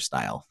counselor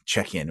style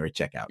check in or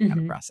check out kind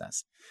of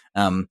process.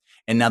 And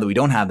now that we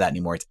don't have that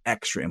anymore, it's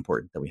extra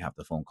important that we have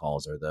the phone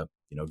calls or the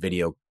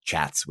video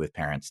chats with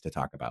parents to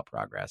talk about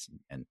progress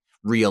and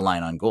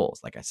realign on goals.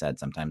 Like I said,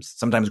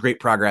 sometimes great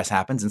progress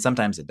happens and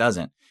sometimes it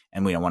doesn't,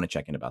 and we don't want to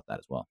check in about that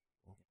as well.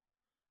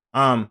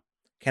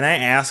 Can I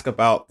ask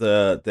about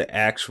the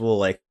actual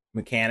like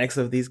mechanics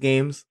of these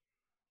games?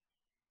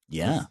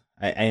 Yeah.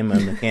 I am a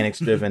mechanics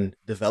driven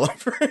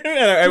developer.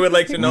 I would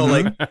like to know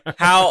like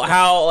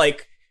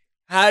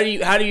how do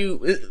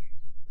you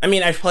I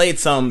mean, I've played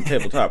some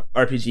tabletop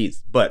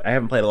RPGs, but I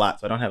haven't played a lot,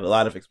 so I don't have a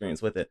lot of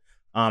experience with it.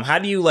 How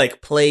do you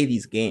like play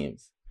these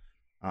games?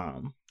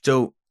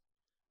 So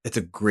it's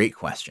a great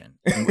question,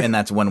 and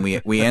that's one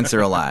we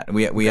answer a lot.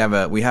 We have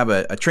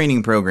a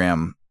training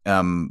program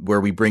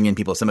where we bring in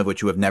people, some of which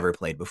who have never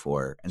played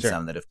before, and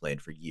some that have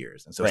played for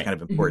years. And so it's kind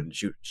of important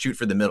to shoot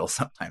for the middle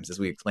sometimes as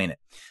we explain it.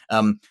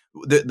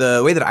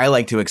 The way that I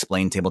like to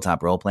explain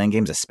tabletop role playing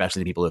games,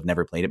 especially to people who have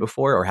never played it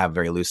before or have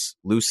very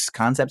loose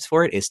concepts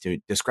for it, is to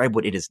describe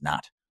what it is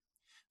not.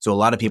 So a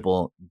lot of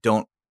people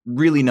don't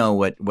really know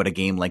what a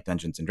game like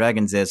Dungeons and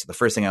Dragons is. So the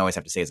first thing I always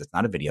have to say is it's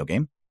not a video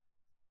game.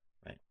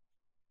 Right.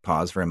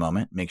 Pause for a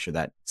moment, make sure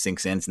that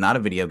sinks in. It's not a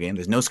video game.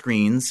 There's no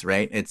screens,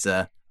 right? It's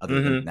other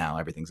than now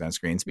everything's on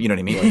screens, but you know what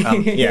I mean?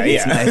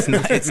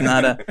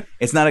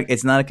 It's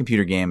not a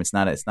computer game. It's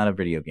not a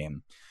video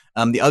game.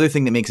 The other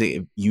thing that makes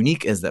it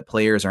unique is that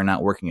players are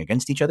not working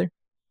against each other.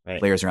 Right.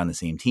 Players are on the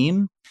same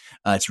team.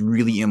 It's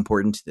really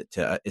important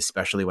to,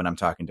 especially when I'm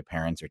talking to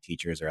parents or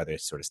teachers or other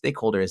sort of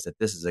stakeholders, that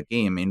this is a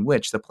game in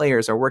which the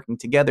players are working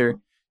together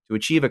to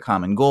achieve a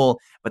common goal,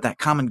 but that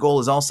common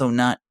goal is also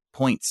not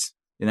points.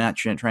 They're not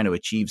trying to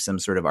achieve some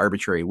sort of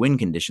arbitrary win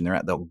condition.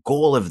 The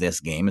goal of this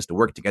game is to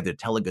work together to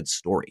tell a good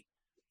story.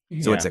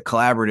 So it's a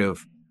collaborative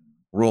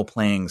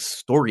role-playing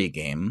story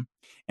game.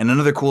 And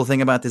another cool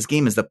thing about this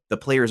game is the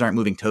players aren't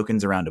moving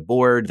tokens around a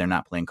board. They're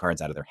not playing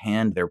cards out of their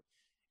hand. They're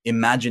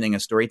imagining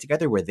a story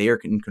together where they are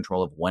in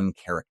control of one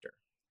character.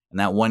 And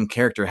that one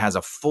character has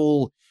a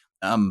full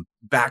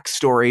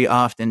backstory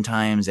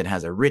oftentimes. It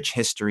has a rich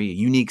history,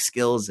 unique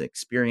skills,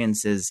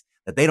 experiences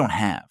that they don't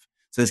have.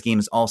 So this game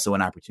is also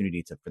an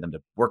opportunity for them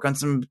to work on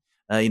some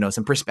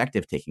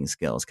perspective taking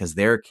skills, because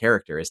their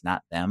character is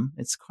not them.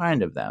 It's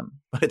kind of them,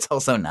 but it's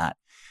also not.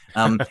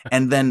 And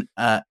then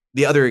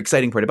the other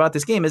exciting part about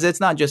this game is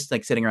it's not just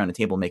like sitting around a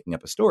table making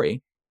up a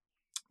story.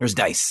 There's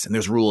dice and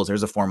there's rules.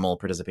 There's a formal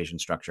participation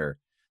structure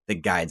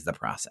that guides the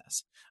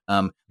process.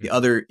 The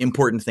other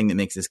important thing that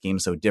makes this game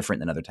so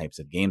different than other types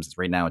of games is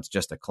right now it's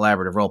just a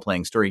collaborative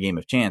role-playing story game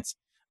of chance.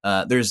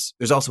 There's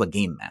also a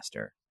game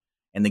master.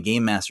 And the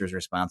game master's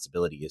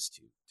responsibility is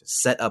to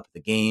set up the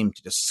game,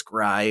 to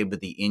describe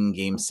the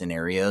in-game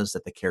scenarios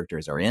that the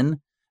characters are in.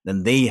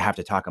 Then they have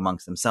to talk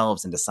amongst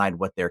themselves and decide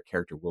what their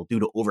character will do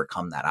to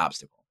overcome that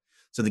obstacle.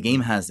 So the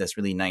game has this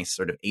really nice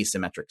sort of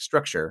asymmetric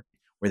structure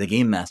where the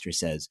game master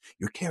says,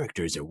 your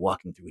characters are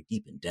walking through a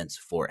deep and dense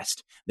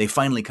forest. They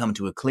finally come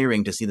to a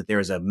clearing to see that there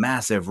is a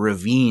massive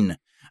ravine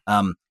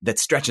that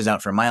stretches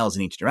out for miles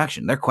in each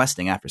direction. They're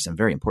questing after some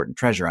very important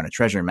treasure on a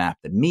treasure map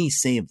that may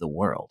save the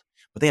world.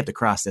 But they have to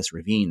cross this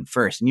ravine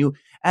first. And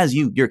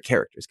your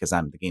characters, because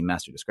I'm the game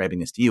master describing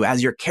this to you,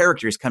 as your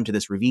characters come to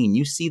this ravine,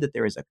 you see that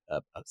there is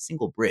a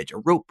single bridge, a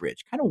rope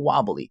bridge, kind of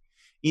wobbly.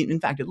 In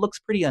fact, it looks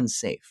pretty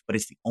unsafe, but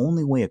it's the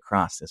only way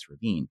across this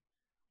ravine.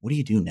 What do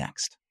you do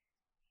next?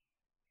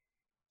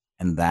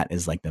 And that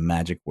is like the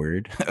magic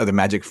word or the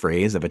magic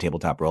phrase of a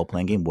tabletop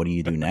role-playing game. What do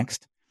you do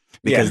next?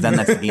 Because then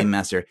that's the game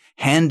master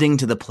handing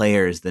to the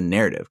players the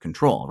narrative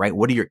control, right?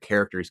 What are your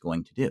characters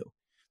going to do?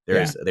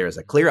 There's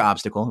a clear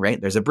obstacle,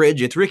 right? There's a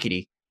bridge. It's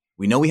rickety.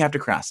 We know we have to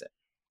cross it.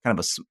 Kind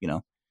of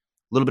a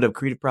little bit of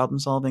creative problem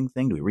solving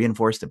thing. Do we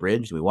reinforce the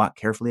bridge? Do we walk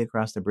carefully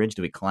across the bridge?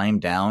 Do we climb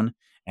down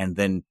and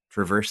then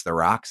traverse the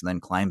rocks and then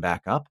climb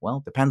back up? Well,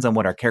 it depends on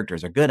what our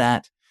characters are good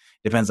at.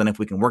 Depends on if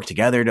we can work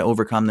together to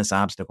overcome this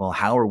obstacle.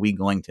 How are we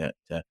going to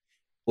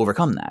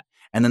overcome that?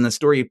 And then the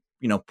story,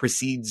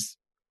 proceeds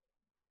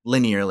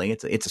linearly.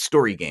 It's a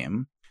story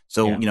game.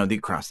 So, they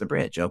cross the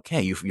bridge.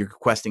 Okay, you're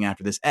questing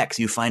after this X.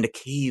 You find a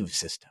cave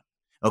system.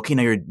 Okay,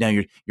 now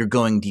you're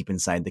going deep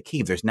inside the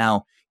cave.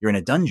 You're in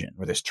a dungeon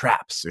where there's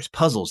traps, there's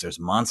puzzles, there's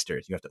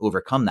monsters. You have to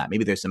overcome that.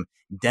 Maybe there's some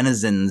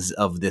denizens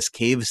of this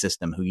cave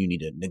system who you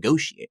need to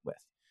negotiate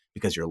with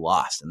because you're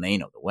lost and they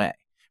know the way,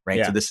 right?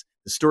 Yeah. So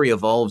the story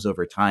evolves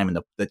over time, and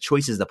the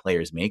choices the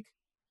players make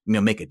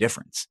a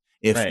difference.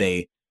 If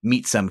they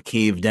meet some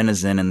cave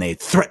denizen and they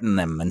threaten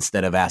them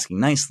instead of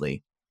asking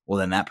nicely, well,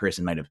 then that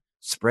person might have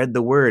spread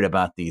the word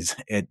about these,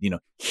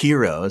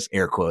 heroes,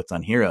 air quotes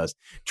on heroes,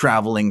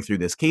 traveling through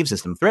this cave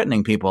system,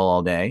 threatening people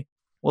all day.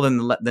 Well,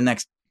 then the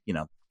next,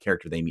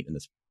 character they meet in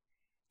this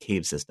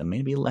cave system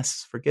may be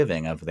less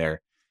forgiving of their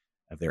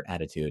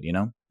attitude,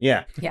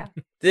 Yeah.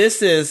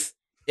 This is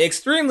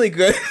extremely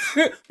good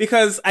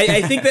because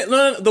I think that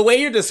the way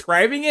you're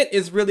describing it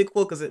is really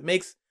cool because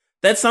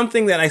that's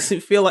something that I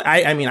feel like,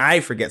 I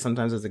forget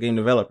sometimes as a game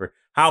developer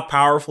how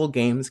powerful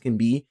games can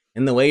be,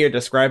 and the way you're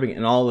describing it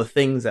and all the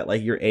things that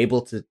like you're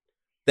able to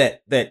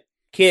that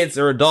kids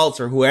or adults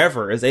or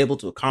whoever is able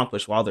to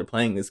accomplish while they're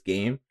playing this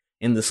game,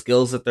 and the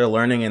skills that they're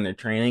learning and they're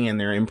training and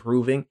they're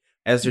improving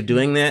as they're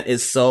doing that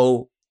is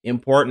so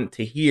important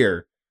to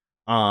hear.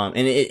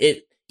 And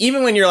it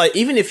even when you're like,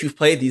 even if you've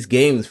played these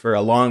games for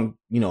a long,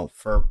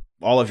 for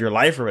all of your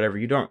life or whatever,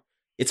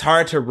 it's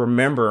hard to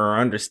remember or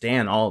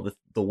understand all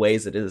the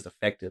ways that it has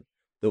affected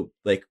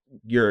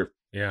your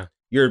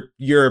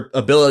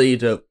ability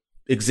to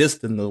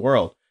exist in the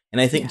world. And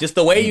I think just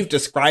the way you've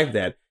described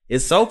that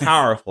is so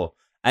powerful.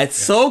 It's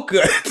so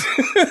good.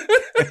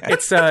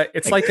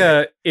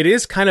 It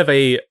is kind of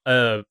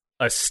a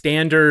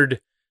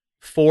standard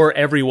for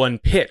everyone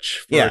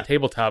pitch for a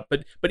tabletop,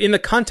 but in the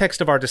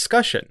context of our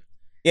discussion,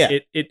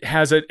 that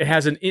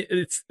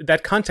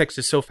context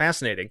is so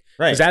fascinating.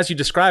 Right. Because as you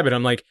describe it,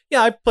 I'm like,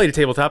 I played a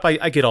tabletop,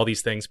 I get all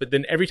these things, but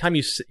then every time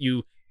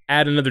you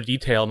add another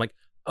detail, I'm like,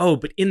 oh,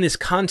 but in this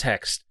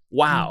context,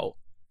 wow.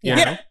 You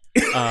know?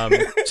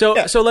 So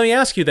let me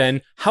ask you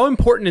then, how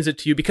important is it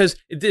to you, because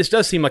this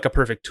does seem like a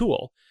perfect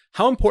tool,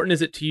 how important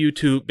is it to you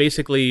to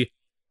basically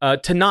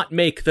to not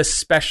make the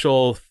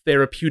special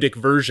therapeutic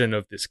version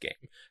of this game?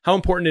 How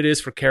important it is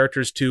for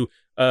characters to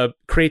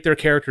create their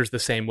characters the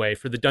same way,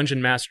 for the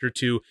dungeon master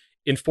to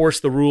enforce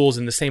the rules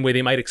in the same way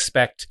they might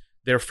expect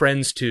their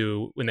friends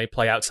to when they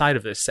play outside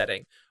of this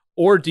setting?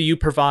 Or do you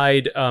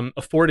provide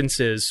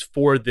affordances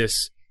for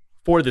this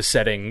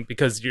setting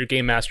because your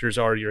game masters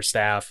are your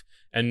staff,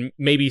 and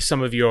maybe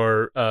some of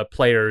your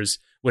players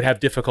would have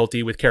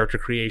difficulty with character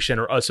creation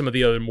or some of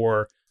the other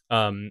more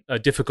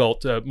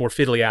difficult, more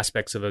fiddly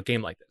aspects of a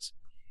game like this?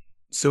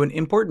 So an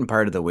important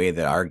part of the way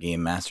that our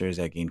game masters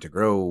at Game to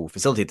Grow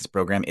facilitate this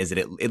program is that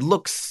it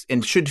looks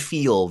and should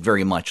feel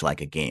very much like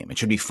a game. It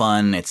should be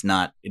fun. It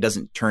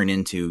doesn't turn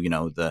into,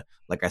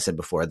 like I said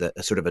before, the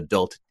sort of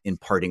adult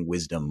imparting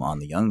wisdom on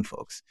the young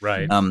folks.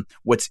 Right.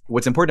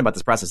 What's important about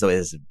this process though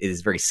is it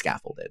is very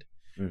scaffolded.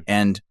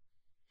 And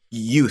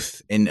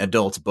youth and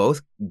adults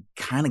both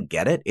kind of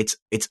get it.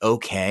 It's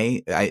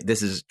okay.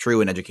 This is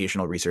true in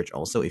educational research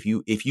also. If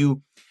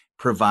you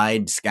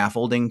provide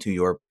scaffolding to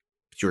your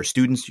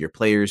students, to your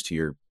players, to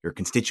your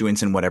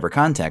constituents in whatever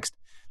context,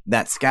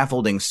 that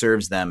scaffolding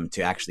serves them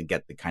to actually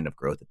get the kind of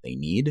growth that they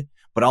need.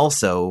 But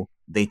also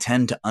they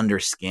tend to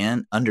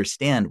understand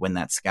when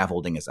that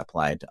scaffolding is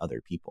applied to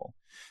other people.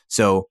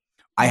 So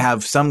I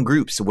have some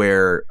groups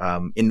where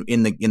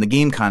in the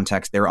game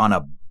context, they're on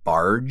a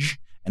barge,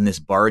 and this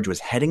barge was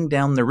heading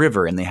down the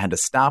river, and they had to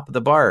stop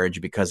the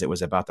barge because it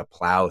was about to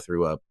plow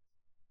through a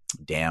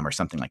dam or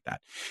something like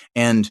that.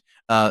 And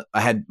I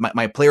had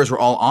my players were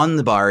all on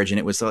the barge, and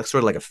it was sort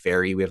of like a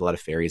ferry. We have a lot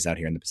of ferries out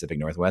here in the Pacific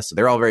Northwest, so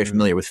they're all very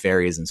familiar with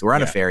ferries. And so we're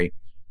on a ferry,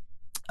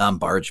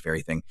 barge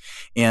ferry thing.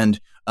 And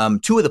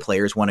two of the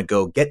players want to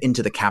go get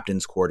into the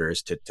captain's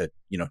quarters to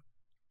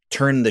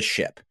turn the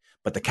ship,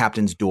 but the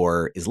captain's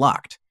door is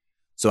locked.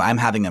 So I'm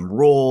having them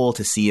roll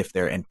to see if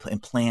they're and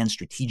plan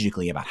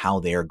strategically about how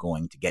they're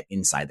going to get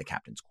inside the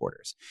captain's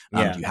quarters.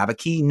 Do you have a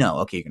key? No.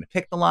 Okay, you're going to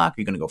pick the lock.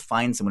 You're going to go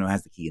find someone who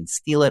has the key and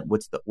steal it.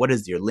 What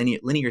is your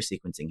linear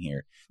sequencing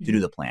here to do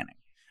the planning?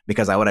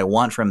 Because what I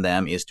want from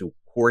them is to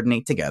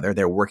coordinate together.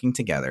 They're working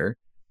together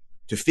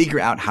to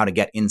figure out how to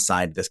get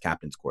inside this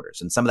captain's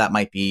quarters. And some of that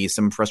might be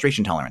some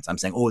frustration tolerance. I'm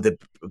saying, the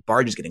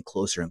barge is getting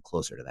closer and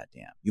closer to that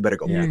dam. You better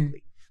go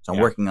quickly. So I'm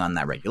working on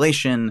that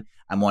regulation.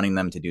 I'm wanting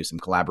them to do some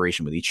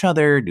collaboration with each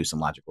other, do some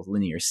logical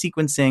linear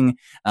sequencing,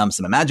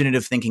 some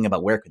imaginative thinking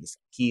about where could this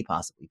key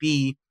possibly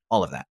be,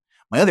 all of that.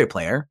 My other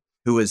player,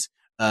 who was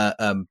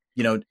in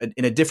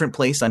a different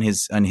place on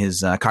his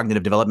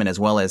cognitive development as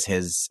well as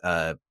his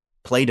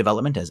play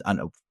development, as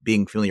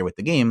being familiar with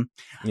the game,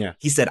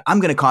 he said, I'm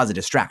going to cause a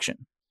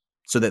distraction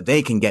so that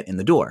they can get in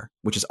the door,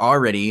 which is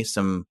already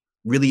some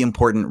really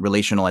important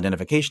relational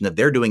identification that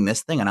they're doing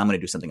this thing and I'm going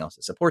to do something else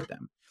to support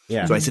them.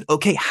 Yeah. So I said,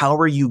 okay, how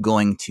are you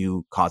going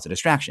to cause a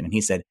distraction? And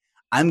he said,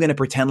 I'm going to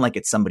pretend like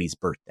it's somebody's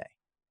birthday.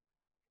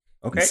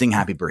 Okay. And sing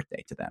happy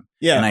birthday to them.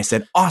 Yeah. And I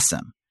said,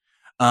 awesome.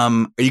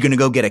 Are you going to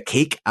go get a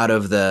cake out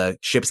of the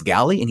ship's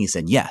galley? And he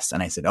said, yes.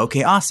 And I said,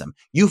 okay, awesome.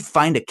 You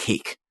find a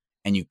cake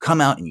and you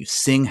come out and you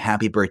sing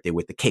happy birthday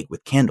with the cake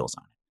with candles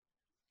on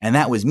it. And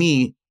that was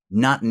me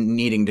not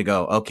needing to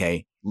go,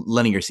 okay,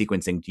 linear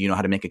sequencing. Do you know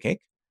how to make a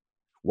cake?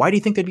 Why do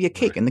you think there'd be a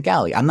cake in the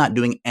galley? I'm not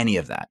doing any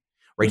of that.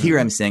 Right here,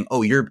 I'm saying,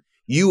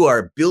 you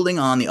are building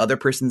on the other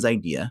person's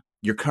idea.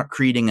 You're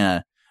creating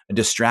a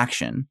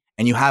distraction,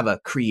 and you have a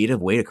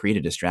creative way to create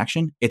a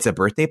distraction. It's a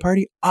birthday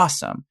party.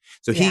 Awesome.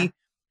 So he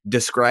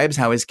describes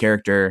how his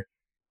character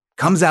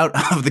comes out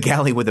of the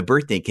galley with a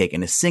birthday cake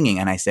and is singing.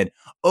 And I said,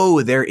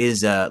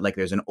 there's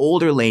an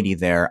older lady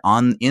there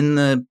in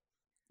the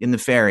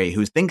ferry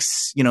who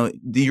thinks,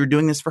 you're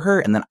doing this for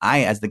her. And then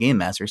I, as the game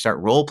master, start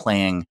role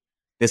playing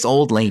this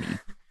old lady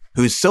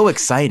who's so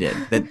excited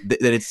that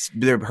it's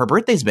her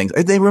birthday's being,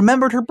 they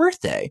remembered her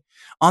birthday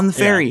on the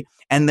ferry.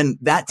 And then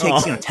that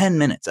takes, 10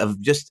 minutes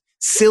of just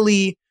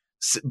silly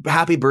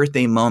happy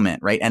birthday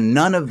moment. Right. And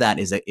none of that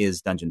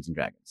is Dungeons and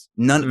Dragons.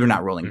 We're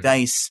not rolling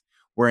dice.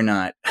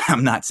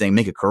 I'm not saying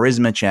make a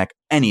charisma check,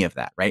 any of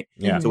that. Right.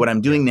 Yeah. So what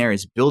I'm doing there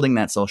is building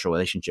that social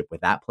relationship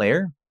with that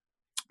player,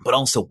 But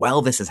also,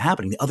 while this is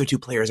happening, the other two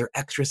players are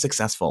extra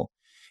successful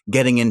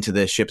getting into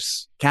the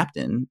ship's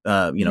captain,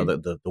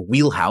 the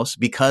wheelhouse,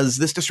 because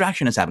this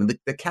distraction is happening.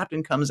 The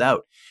captain comes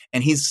out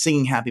and he's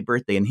singing happy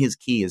birthday and his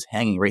key is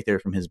hanging right there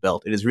from his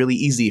belt. It is really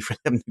easy for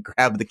them to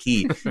grab the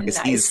key because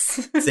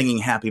he's singing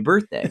happy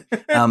birthday.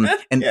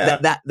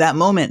 That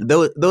moment,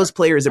 those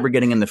players that were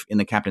getting in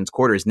the captain's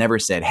quarters never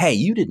said, hey,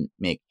 you didn't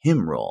make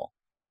him roll.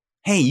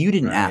 Hey, you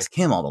didn't ask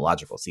him all the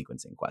logical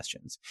sequencing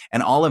questions.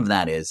 And all of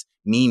that is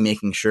me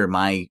making sure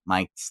my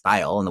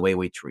style and the way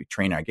we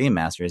train our game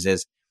masters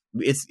is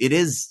it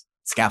is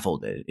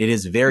scaffolded. It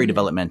is very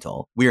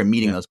developmental. We are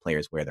meeting those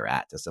players where they're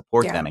at to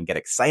support them and get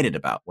excited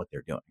about what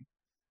they're doing.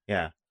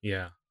 That's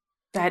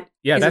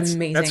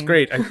amazing. That's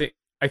great.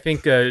 I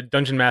think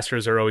dungeon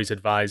masters are always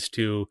advised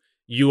to,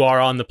 you are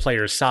on the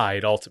player's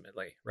side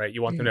ultimately, right?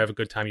 You want them to have a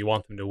good time. You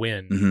want them to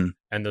win.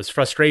 And those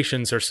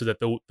frustrations are so that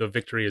the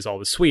victory is all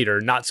the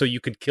sweeter, not so you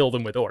could kill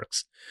them with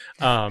orcs.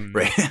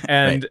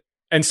 And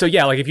so,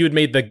 like if you had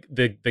made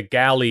the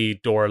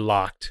galley door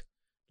locked,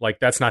 like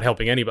that's not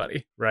helping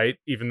anybody, right?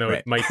 Even though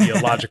it might be a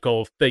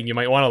logical thing, you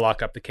might want to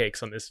lock up the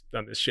cakes on this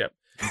ship.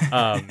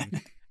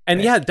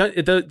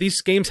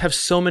 These games have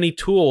so many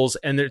tools,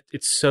 and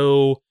it's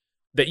so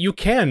that you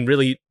can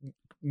really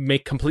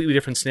make completely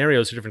different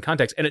scenarios or different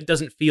contexts, and it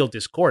doesn't feel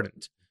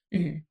discordant.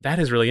 That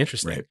is really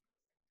interesting. Right.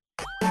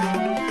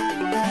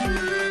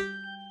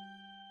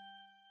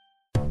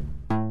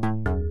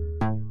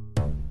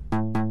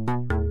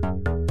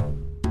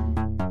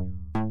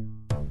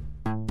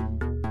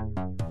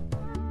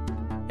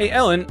 Hey,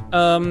 Ellen,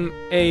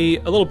 a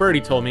little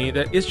birdie told me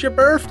that it's your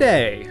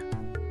birthday.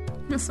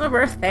 It's my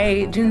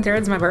birthday. June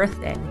 3rd is my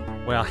birthday.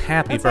 Well,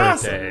 happy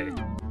That's birthday.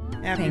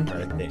 Awesome. Happy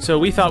birthday. So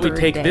we thought we'd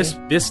take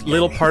this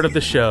little part of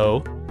the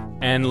show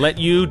and let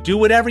you do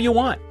whatever you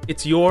want.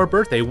 It's your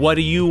birthday. What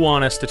do you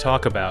want us to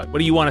talk about? What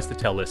do you want us to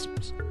tell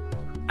listeners?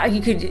 We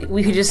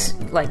could just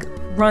like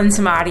run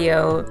some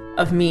audio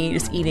of me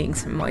just eating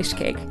some moist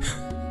cake.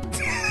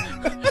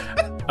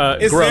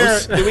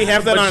 Gross. Do we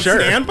have that on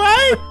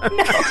standby?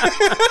 No.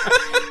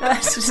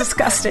 That's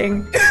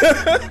disgusting.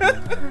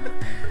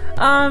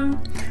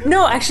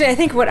 No, actually, I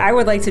think what I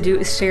would like to do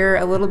is share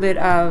a little bit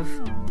of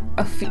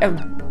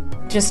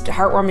just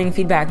heartwarming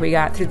feedback we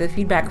got through the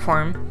feedback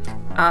form,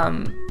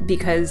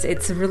 because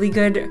it's a really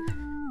good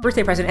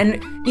birthday present.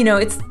 And,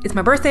 it's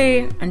my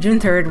birthday on June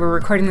 3rd. We're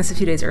recording this a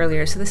few days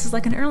earlier, so this is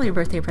like an early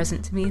birthday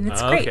present to me, and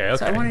it's great. Okay.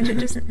 So I wanted to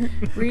just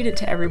read it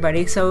to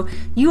everybody so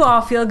you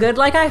all feel good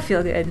like I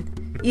feel good,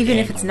 even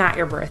if it's not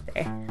your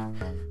birthday.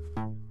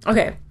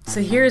 Okay,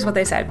 so here's what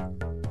they said.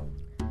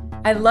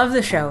 I love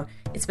the show.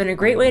 It's been a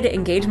great way to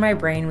engage my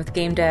brain with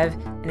game dev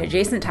and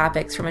adjacent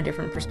topics from a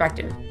different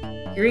perspective.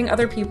 Hearing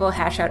other people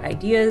hash out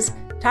ideas,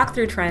 talk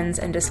through trends,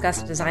 and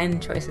discuss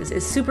design choices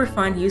is super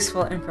fun,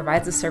 useful, and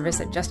provides a service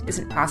that just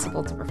isn't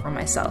possible to perform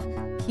myself.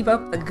 Keep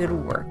up the good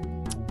work.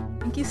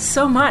 Thank you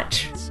so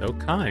much. So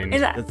kind.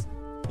 And I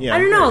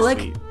don't know,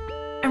 sweet.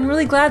 I'm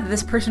really glad that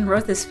this person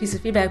wrote this piece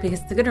of feedback,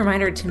 because it's a good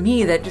reminder to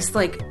me that just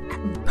like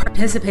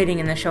participating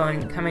in the show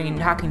and coming and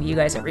talking to you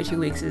guys every 2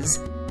 weeks is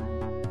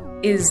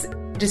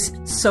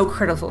just so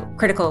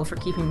critical for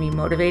keeping me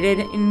motivated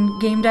in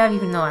game dev,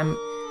 even though I'm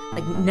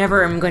like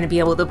never am going to be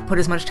able to put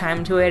as much time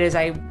into it as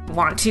I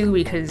want to,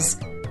 because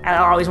I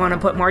always want to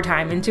put more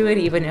time into it,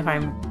 even if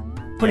I'm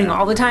putting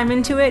all the time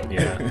into it.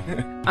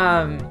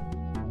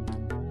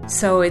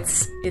 So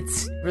it's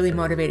really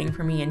motivating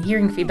for me, and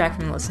hearing feedback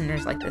from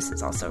listeners like this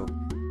is also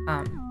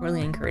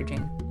really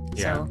encouraging.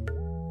 So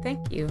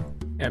thank you.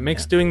 Yeah, it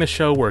makes doing the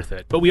show worth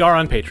it. But we are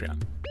on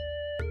Patreon.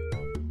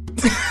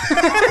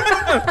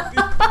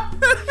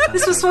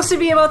 This was supposed to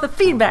be about the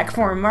feedback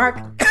form, Mark.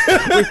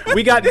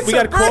 we got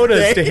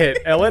quotas to hit,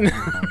 Ellen.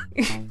 No,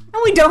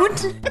 we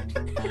don't.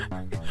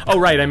 Oh,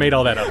 right. I made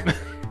all that up.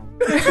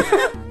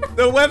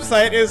 The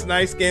website is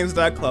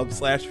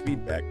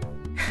nicegames.club/feedback.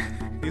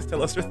 Please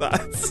tell us your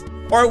thoughts.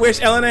 Or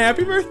wish Ellen a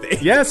happy birthday.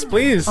 Yes,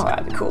 please. Oh,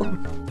 that'd be cool.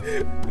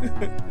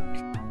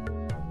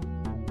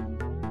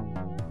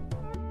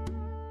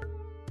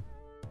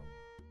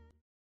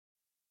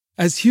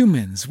 As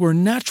humans, we're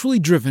naturally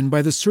driven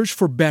by the search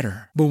for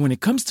better. But when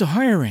it comes to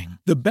hiring,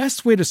 the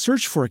best way to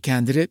search for a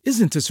candidate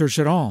isn't to search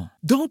at all.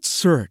 Don't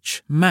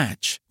search,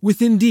 match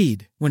with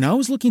Indeed. When I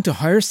was looking to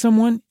hire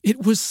someone,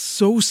 it was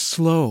so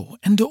slow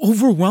and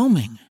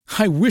overwhelming.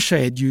 I wish I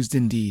had used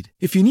Indeed.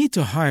 If you need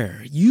to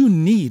hire, you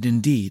need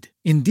Indeed.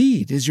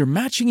 Indeed is your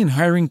matching and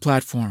hiring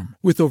platform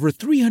with over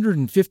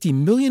 350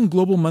 million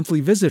global monthly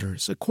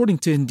visitors, according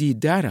to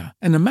Indeed data,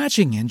 and a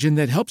matching engine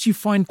that helps you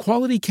find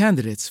quality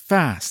candidates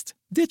fast.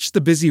 Ditch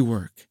the busy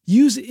work.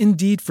 Use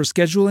Indeed for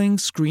scheduling,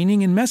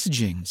 screening, and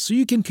messaging so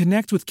you can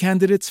connect with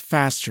candidates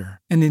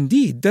faster. And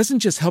Indeed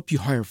doesn't just help you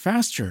hire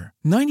faster.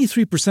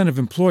 93% of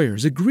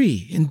employers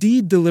agree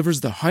Indeed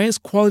delivers the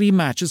highest quality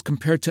matches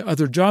compared to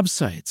other job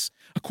sites,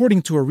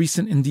 according to a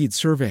recent Indeed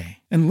survey.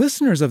 And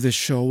listeners of this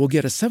show will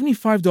get a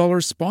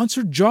 $75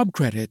 sponsored job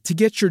credit to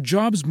get your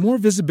jobs more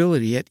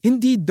visibility at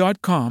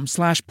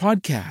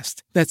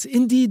Indeed.com/podcast. That's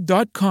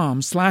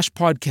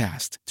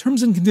Indeed.com/podcast.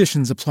 Terms and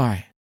conditions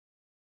apply.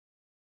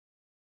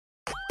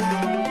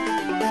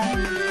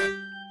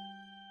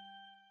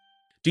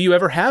 Do you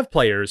ever have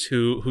players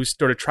who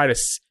sort of try to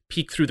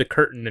peek through the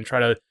curtain and try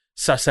to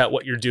suss out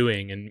what you're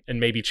doing and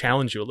maybe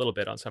challenge you a little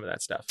bit on some of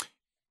that stuff?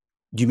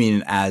 Do you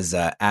mean as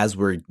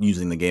we're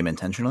using the game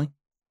intentionally?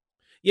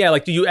 Yeah,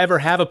 like do you ever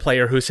have a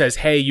player who says,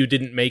 "Hey, you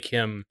didn't make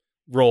him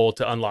roll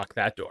to unlock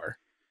that door"?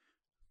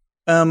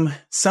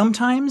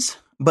 Sometimes,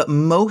 but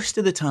most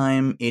of the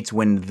time it's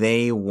when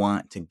they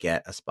want to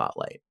get a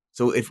spotlight.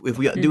 So if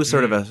we do a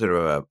sort of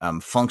a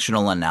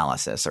functional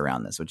analysis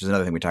around this, which is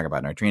another thing we talk about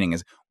in our training,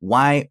 is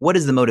what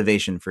is the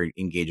motivation for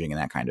engaging in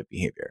that kind of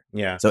behavior?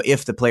 Yeah. So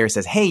if the player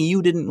says, "Hey,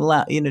 you didn't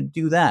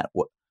do that,"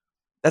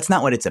 that's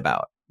not what it's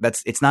about.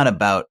 It's not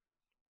about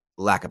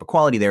lack of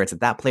equality there. It's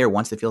that player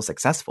wants to feel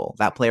successful.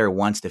 That player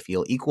wants to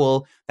feel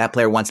equal. That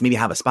player wants to maybe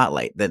have a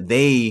spotlight, that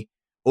they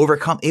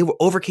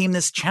overcame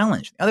this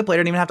challenge. The other player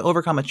didn't even have to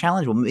overcome a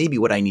challenge. Well, maybe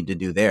what I need to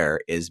do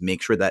there is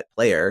make sure that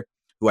player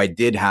who I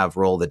did have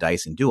roll the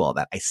dice and do all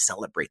that, I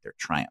celebrate their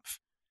triumph,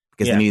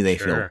 because maybe they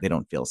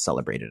don't feel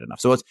celebrated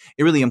enough. So it's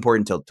really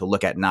important to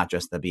look at not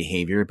just the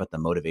behavior, but the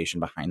motivation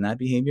behind that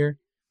behavior.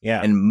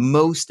 Yeah. And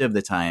most of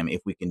the time,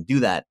 if we can do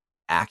that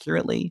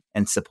accurately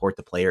and support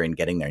the player in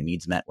getting their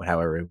needs met,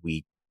 however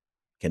we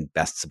can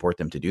best support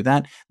them to do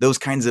that, those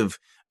kinds of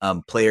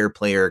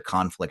player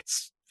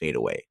conflicts fade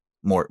away.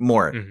 More.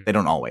 Mm-hmm. They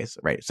don't always,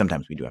 right?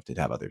 Sometimes we do have to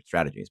have other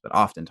strategies, but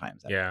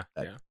oftentimes that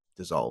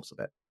dissolves a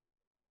bit.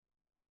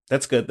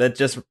 That's good. That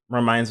just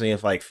reminds me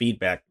of like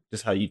feedback,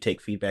 just how you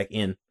take feedback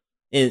in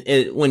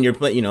when you're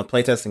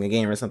playtesting a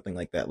game or something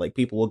like that. Like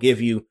people will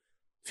give you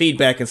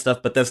feedback and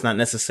stuff, but that's not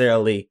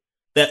necessarily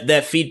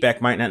that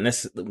feedback might not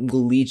necessarily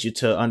lead you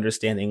to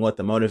understanding what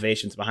the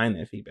motivations behind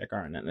that feedback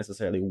are, not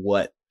necessarily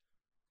what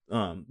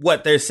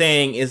they're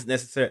saying is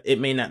necessary. It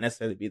may not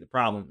necessarily be the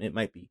problem. It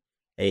might be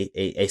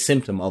a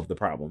symptom of the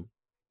problem,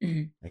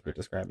 like we're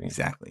describing.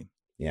 Exactly.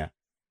 Yeah.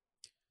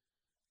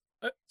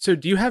 So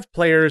do you have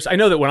players? I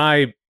know that when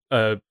I'm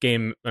a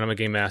game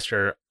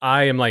master,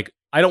 I am like,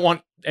 I don't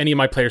want any of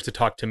my players to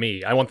talk to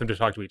me. I want them to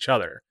talk to each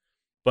other.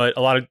 But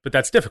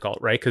that's difficult,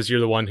 right? Because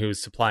you're the one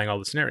who's supplying all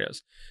the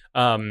scenarios.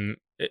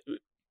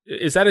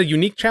 Is that a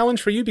unique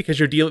challenge for you?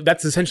 Because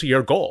that's essentially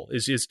your goal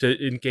is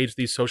to engage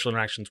these social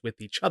interactions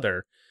with each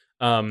other.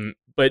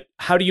 But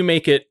how do you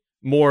make it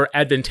more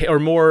advantageous or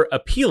more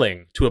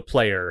appealing to a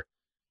player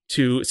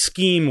to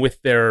scheme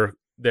with their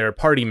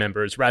party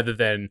members rather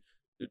than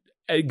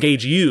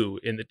engage you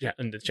in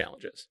the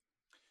challenges?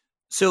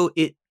 So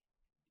it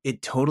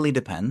totally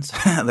depends.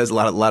 There's a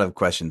lot of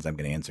questions I'm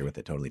going to answer with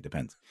it totally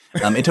depends.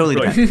 It totally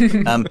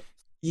depends.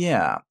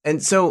 Yeah.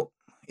 And so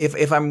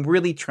if I'm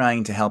really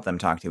trying to help them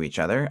talk to each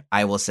other,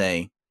 I will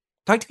say,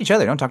 talk to each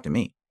other. Don't talk to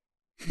me.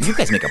 You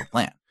guys make up a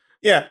plan.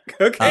 Yeah.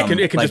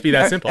 Okay. It can just be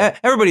that simple.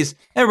 Everybody's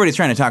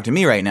trying to talk to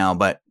me right now,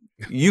 but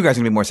you guys are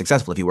going to be more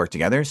successful if you work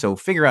together. So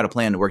figure out a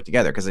plan to work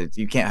together, because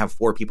you can't have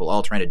 4 people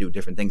all trying to do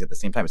different things at the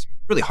same time. It's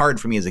really hard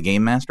for me as a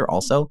game master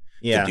also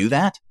to do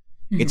that.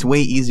 Mm-hmm. It's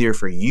way easier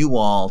for you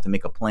all to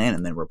make a plan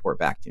and then report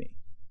back to me.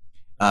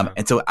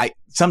 And so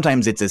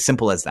sometimes it's as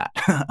simple as that,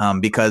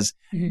 because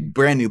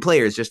brand new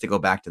players, just to go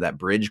back to that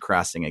bridge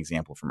crossing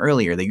example from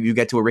earlier, you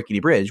get to a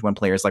rickety bridge. One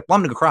player's like, well,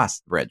 I'm going to go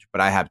cross the bridge,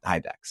 but I have high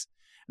decks.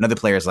 Another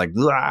player's like,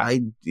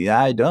 I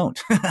don't.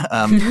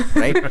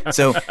 Right.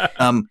 So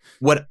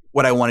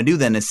what I want to do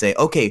then is say,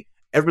 okay,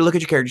 everybody look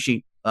at your character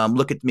sheet.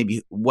 Look at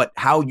maybe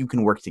how you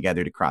can work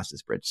together to cross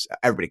this bridge.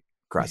 Everybody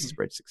cross this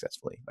bridge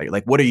successfully.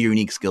 Like what are your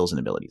unique skills and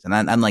abilities? And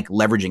I'm like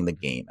leveraging the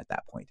game at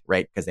that point,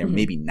 right? Because they're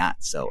maybe not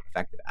so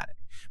effective at it.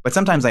 But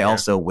sometimes I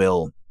also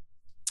will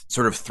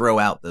sort of throw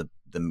out the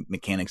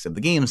mechanics of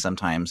the game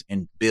sometimes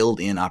and build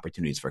in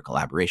opportunities for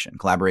collaboration.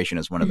 Collaboration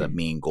is one of the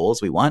main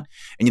goals we want.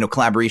 And,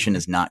 collaboration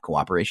is not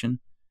cooperation,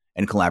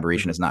 and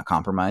collaboration is not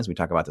compromise. We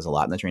talk about this a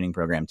lot in the training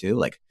program too.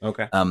 Like,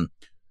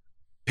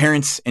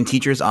 parents and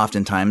teachers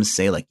oftentimes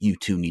say, like, you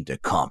two need to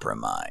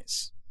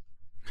compromise.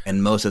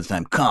 And most of the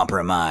time,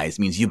 compromise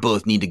means you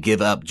both need to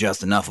give up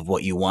just enough of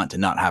what you want to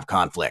not have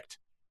conflict.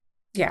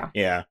 Yeah.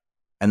 Yeah.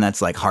 And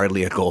that's like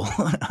hardly a goal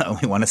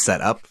we want to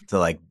set up to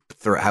like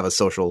have a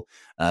social,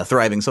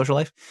 thriving social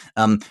life.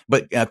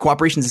 But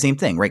cooperation is the same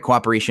thing, right?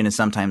 Cooperation is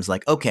sometimes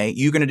like, okay,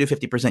 you're going to do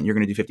 50%, you're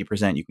going to do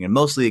 50%. You can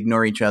mostly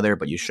ignore each other,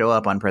 but you show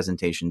up on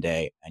presentation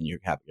day and you're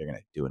going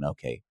to do an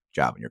okay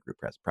job in your group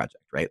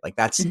project, right? Like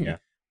that's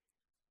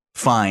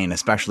fine,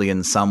 especially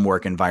in some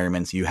work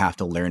environments. You have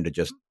to learn to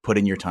just put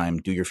in your time,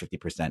 do your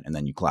 50%, and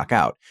then you clock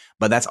out.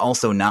 But that's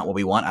also not what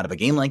we want out of a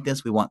game like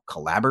this. We want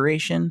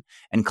collaboration,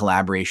 and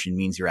collaboration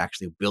means you're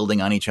actually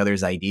building on each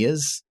other's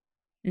ideas,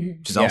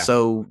 which is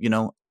also,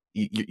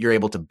 you're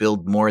able to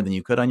build more than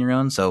you could on your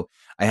own. So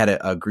I had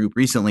a group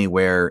recently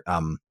where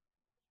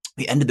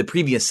we ended the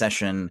previous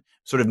session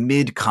sort of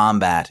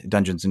mid-combat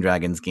Dungeons &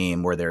 Dragons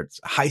game where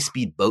there's a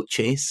high-speed boat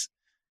chase,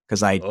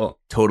 because I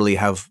totally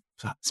have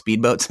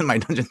speedboats in my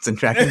Dungeons and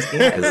Dragons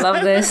game. I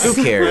love this. Who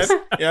cares?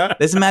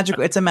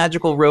 It's a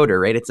magical rotor,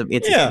 right? It's a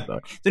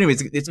speedboat. So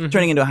anyways, it's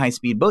turning into a high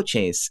speed boat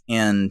chase.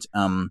 And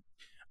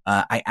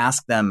I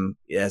asked them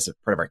as a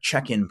part of our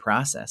check-in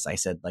process. I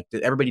said, like,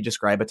 did everybody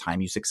describe a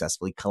time you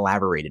successfully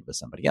collaborated with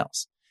somebody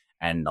else?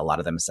 And a lot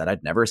of them said,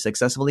 I'd never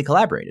successfully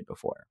collaborated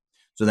before.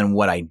 So then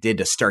what I did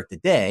to start the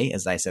day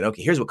is I said,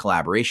 okay, here's what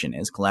collaboration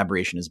is.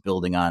 Collaboration is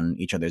building on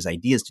each other's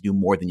ideas to do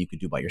more than you could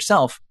do by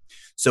yourself.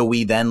 So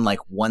we then, like,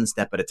 one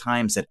step at a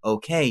time said,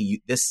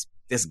 okay, this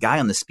guy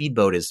on the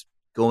speedboat is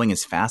going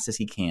as fast as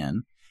he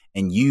can.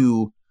 And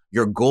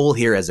your goal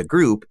here as a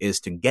group is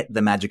to get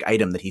the magic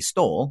item that he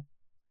stole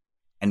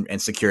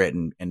and secure it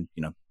and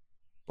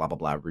blah, blah,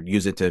 blah,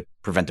 use it to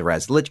prevent the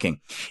rise of the Lich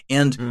King.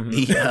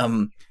 And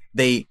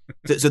they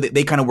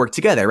kind of work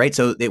together, right?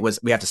 So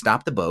we have to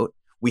stop the boat.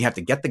 We have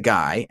to get the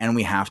guy, and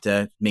we have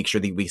to make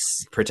sure that we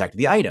protect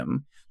the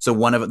item. So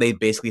they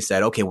basically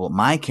said, okay, well,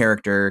 my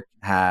character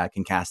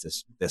can cast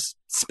this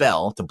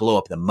spell to blow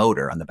up the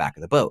motor on the back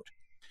of the boat.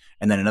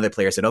 And then another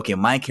player said, okay,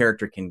 my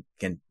character can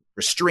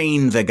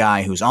restrain the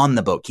guy who's on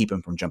the boat, keep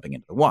him from jumping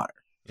into the water.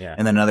 Yeah.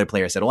 And then another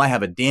player said, well, I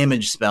have a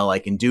damage spell I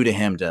can do to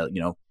him to,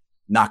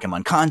 knock him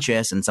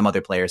unconscious. And some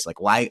other players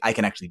like, well, I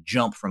can actually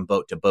jump from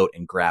boat to boat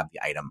and grab the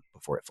item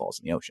before it falls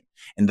in the ocean.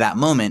 In that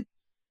moment,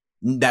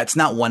 that's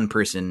not one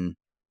person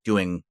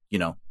doing,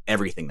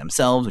 everything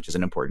themselves, which is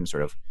an important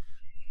sort of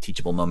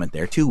teachable moment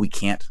there too. We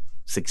can't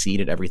succeed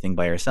at everything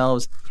by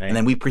ourselves. Right. And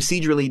then we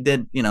procedurally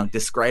did,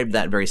 describe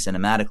that very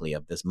cinematically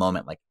of this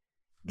moment, like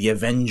the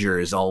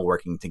Avengers all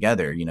working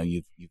together.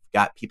 You've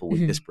got people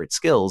with disparate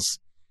skills.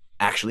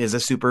 Actually, is a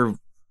super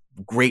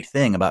great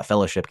thing about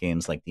fellowship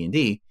games like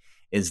D&D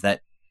is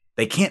that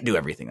they can't do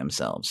everything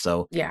themselves.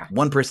 So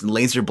one person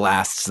laser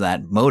blasts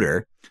that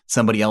motor,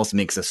 somebody else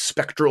makes a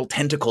spectral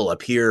tentacle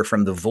appear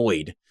from the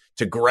void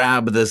to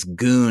grab this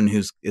goon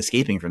who's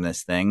escaping from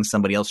this thing.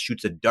 Somebody else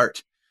shoots a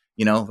dart,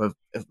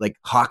 like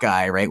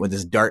Hawkeye, right, with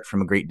this dart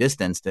from a great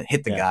distance to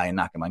hit the guy and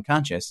knock him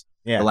unconscious.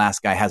 Yeah. The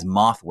last guy has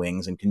moth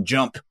wings and can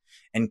jump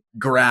and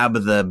grab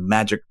the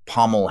magic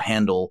pommel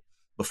handle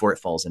before it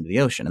falls into the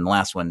ocean. And the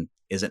last one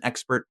is an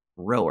expert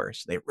rower.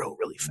 So they row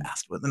really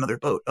fast with another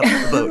boat up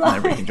the boat and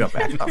everybody can jump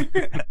back up.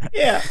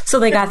 Yeah. So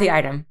they got the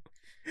item.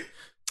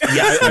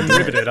 Yeah, I'm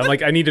riveted. I'm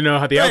like, I need to know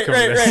how the outcome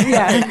of this.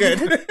 Yeah,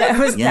 good.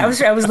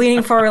 I was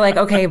leaning forward, like,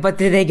 okay, but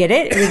did they get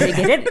it? Did they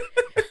get it?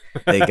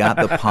 They got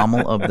the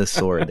pommel of the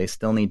sword. They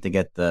still need to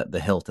get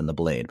the hilt and the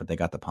blade, but they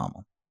got the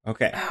pommel.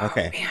 Okay.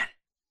 Okay.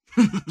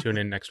 Man. Tune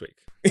in next week.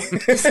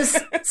 This is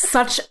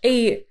such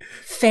a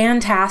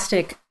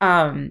fantastic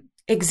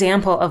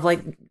example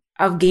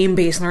of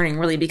game-based learning,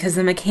 really, because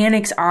the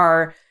mechanics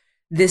are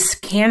this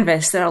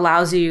canvas that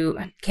allows you,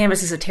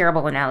 canvas is a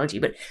terrible analogy,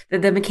 but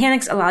the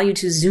mechanics allow you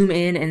to zoom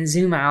in and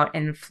zoom out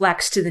and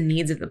flex to the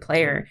needs of the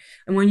player.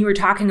 And when you were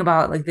talking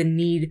about like the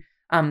need,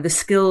 the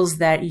skills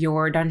that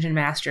your dungeon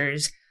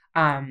masters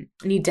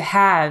need to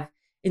have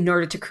in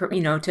order to,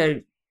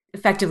 to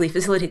effectively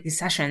facilitate these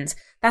sessions,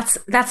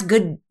 that's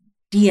good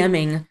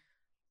DMing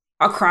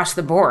across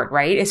the board,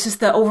 right? It's just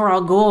the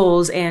overall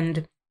goals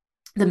and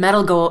the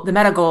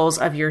meta goals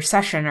of your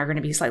session are going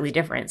to be slightly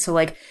different. So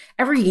like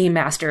every game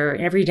master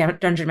and every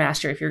dungeon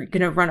master, if you're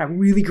going to run a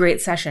really great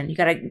session, you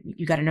got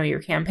to know your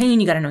campaign.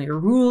 You got to know your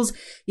rules.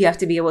 You have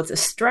to be able to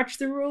stretch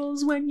the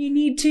rules when you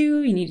need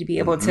to. You need to be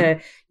able to,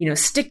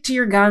 stick to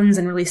your guns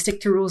and really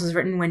stick to rules as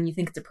written when you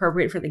think it's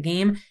appropriate for the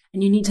game.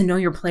 And you need to know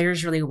your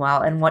players really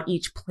well and what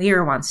each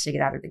player wants to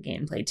get out of the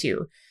gameplay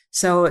too.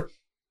 So,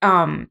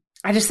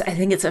 I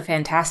think it's a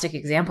fantastic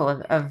example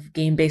of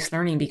game-based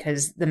learning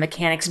because the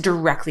mechanics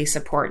directly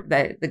support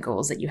the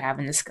goals that you have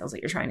and the skills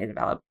that you're trying to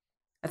develop.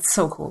 That's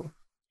so cool.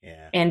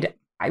 Yeah. And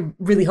I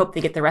really hope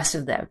they get the rest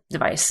of the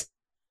device.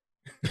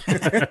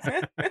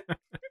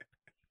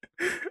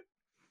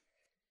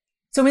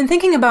 So in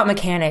thinking about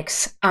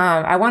mechanics,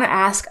 I want to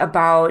ask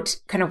about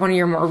kind of one of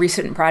your more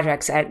recent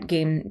projects at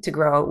Game to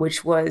Grow,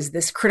 which was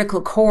this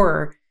Critical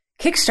Core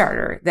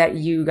Kickstarter that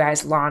you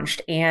guys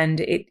launched.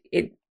 And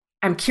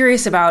I'm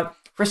curious about,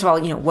 first of all,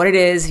 what it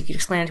is. If you could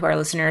explain it to our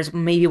listeners,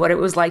 maybe what it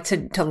was like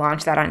to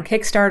launch that on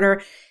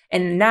Kickstarter.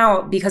 And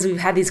now, because we've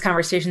had these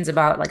conversations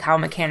about like how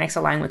mechanics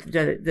align with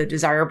the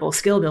desirable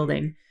skill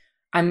building,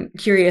 I'm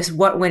curious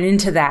what went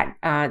into that,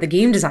 the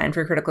game design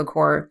for Critical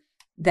Core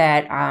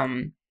that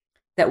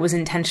was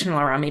intentional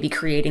around maybe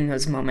creating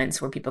those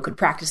moments where people could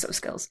practice those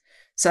skills.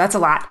 So that's a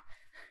lot.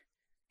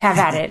 Have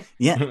at it.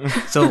 Yeah.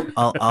 So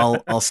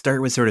I'll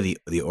start with sort of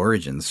the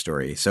origin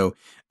story. So,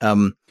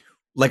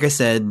 like I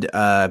said,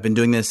 I've been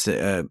doing this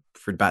for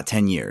about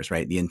 10 years,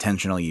 right? The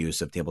intentional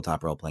use of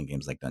tabletop role-playing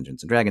games like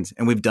Dungeons & Dragons.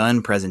 And we've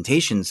done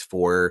presentations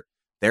for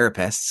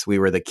therapists. We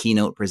were the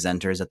keynote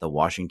presenters at the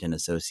Washington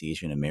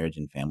Association of Marriage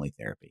and Family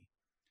Therapy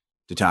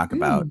to talk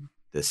about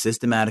the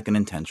systematic and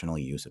intentional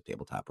use of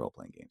tabletop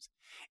role-playing games.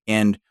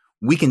 And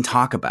we can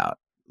talk about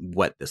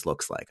what this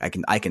looks like.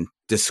 I can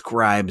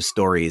describe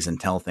stories and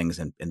tell things,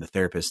 and the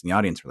therapists in the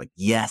audience were like,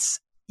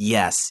 yes,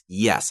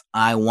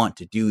 I want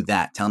to do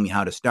that. Tell me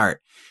how to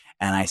start.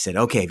 And I said,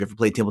 okay, have you ever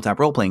played tabletop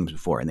role-playing games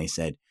before? And they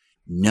said,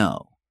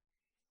 no.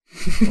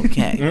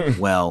 Okay,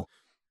 well,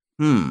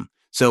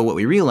 So what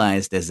we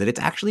realized is that it's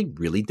actually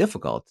really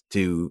difficult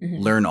to Mhm.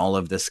 learn all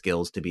of the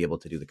skills to be able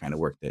to do the kind of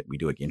work that we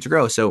do at Games to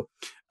Grow. So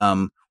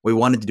what we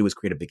wanted to do was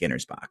create a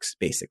beginner's box,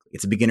 basically.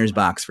 It's a beginner's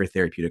box for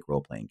therapeutic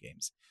role-playing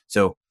games.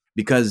 So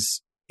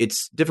because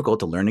it's difficult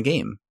to learn a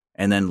game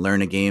and then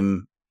learn a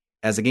game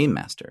as a game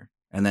master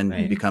and then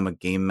Right. become a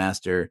game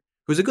master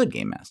who's a good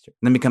game master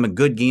and then become a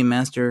good game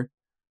master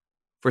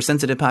for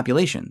sensitive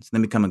populations,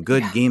 then become a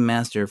good Yeah. game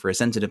master for a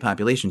sensitive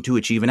population to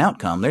achieve an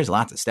outcome. There's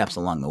lots of steps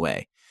along the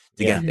way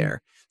to Yeah. get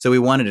there. So we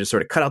wanted to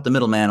sort of cut out the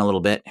middleman a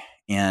little bit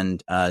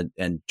and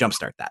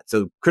jumpstart that.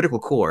 So Critical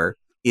Core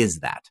is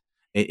that.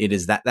 It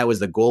is that was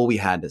the goal we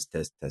had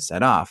to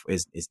set off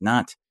is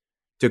not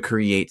to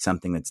create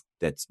something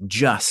that's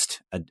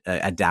just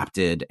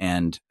adapted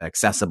and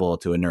accessible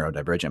to a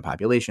neurodivergent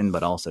population,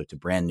 but also to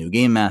brand new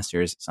game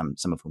masters, some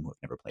of whom have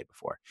never played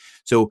before.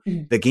 So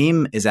Mhm. the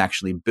game is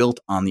actually built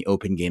on the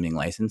open gaming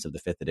license of the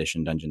 5th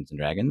edition Dungeons and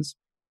Dragons.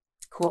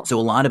 Cool. So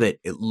a lot of it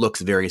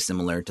looks very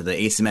similar to the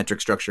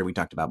asymmetric structure we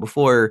talked about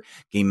before.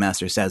 Game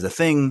master says a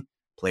thing.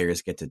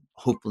 Players get to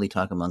hopefully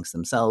talk amongst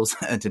themselves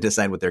to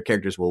decide what their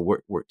characters will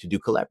work to do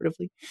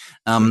collaboratively.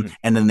 Mhm.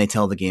 And then they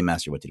tell the game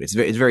master what to do.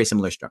 It's very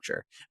similar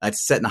structure.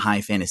 It's set in a high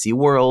fantasy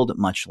world,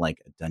 much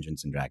like a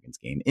Dungeons and Dragons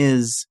game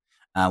is.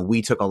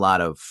 We took a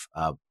lot of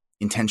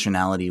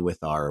intentionality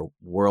with our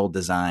world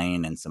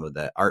design and some of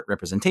the art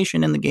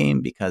representation in the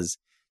game because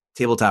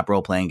tabletop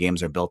role-playing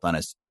games are built on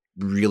a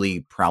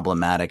really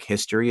problematic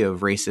history of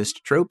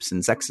racist tropes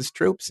and sexist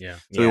tropes. Yeah.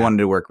 So we wanted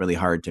to work really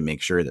hard to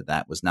make sure that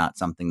that was not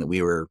something that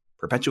we were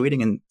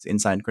perpetuating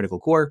inside Critical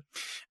Core.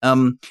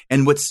 And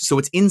what's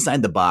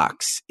inside the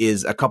box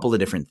is a couple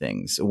of different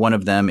things. One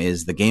of them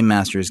is the Game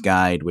Master's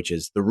Guide, which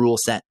is the rule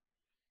set.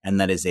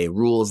 And that is a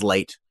rules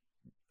light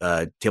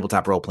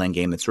tabletop role-playing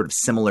game that's sort of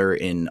similar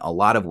in a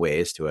lot of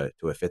ways to a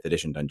 5th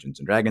edition Dungeons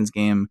and Dragons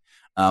game.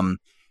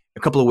 A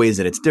couple of ways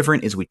that it's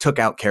different is we took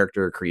out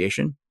character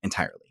creation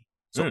entirely.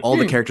 So all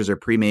the characters are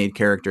pre-made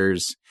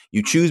characters.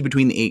 You choose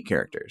between the 8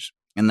 characters.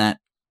 And that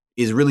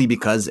is really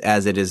because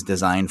as it is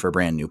designed for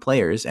brand new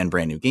players and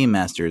brand new game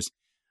masters,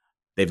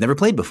 they've never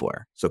played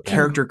before. So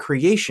character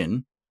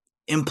creation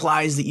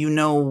implies that you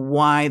know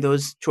why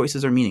those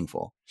choices are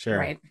meaningful. Sure.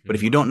 Right. But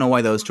if you don't know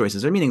why those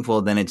choices are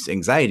meaningful, then it's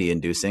anxiety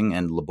inducing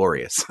and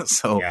laborious.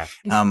 So Yeah.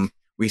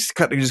 we just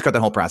cut the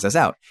whole process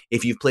out.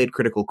 If you've played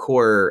Critical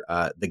Core,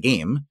 the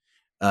game,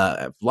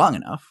 long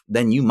enough,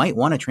 then you might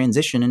want to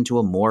transition into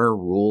a more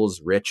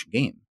rules-rich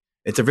game.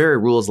 It's a very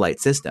rules-light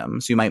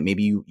system. So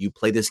maybe you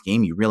play this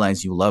game, you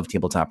realize you love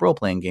tabletop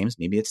role-playing games.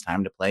 Maybe it's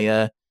time to play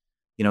a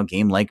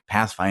game like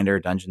Pathfinder,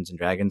 Dungeons and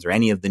Dragons, or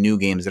any of the new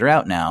games that are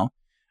out now.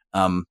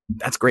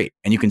 That's great.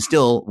 And you can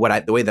still,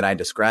 the way that I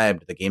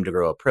described the Game to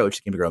Grow approach,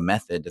 the Game to Grow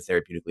method to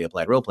therapeutically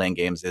applied role-playing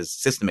games is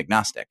system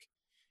agnostic.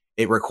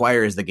 It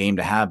requires the game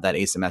to have that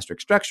asymmetric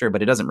structure,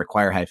 but it doesn't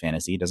require high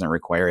fantasy. It doesn't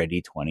require a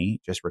D20.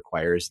 It just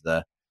requires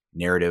the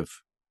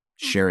narrative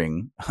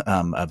sharing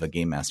of a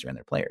game master and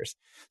their players.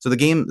 So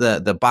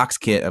the box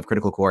kit of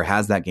Critical Core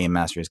has that Game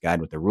Master's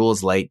Guide with the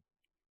rules light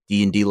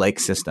D&D like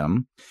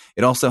system.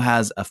 It also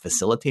has a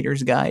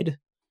facilitator's guide,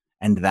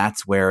 and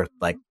that's where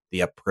like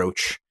the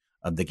approach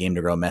of the Game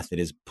to Grow method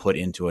is put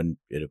into a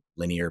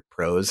linear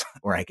prose,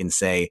 where I can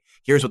say,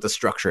 here's what the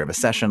structure of a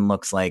session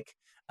looks like.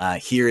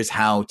 Here's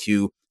how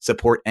to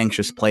support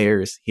anxious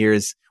players.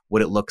 Here's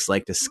what it looks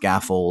like to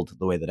scaffold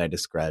the way that I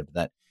described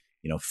that,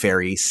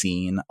 fairy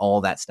scene.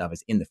 All that stuff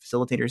is in the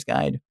facilitator's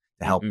guide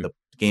to help the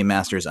game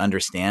masters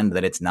understand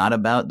that it's not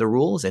about the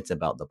rules, it's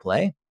about the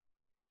play.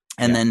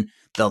 And then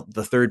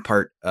the third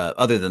part,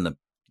 other than the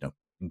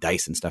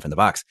dice and stuff in the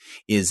box,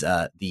 is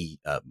the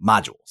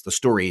modules, the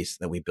stories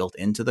that we built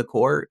into the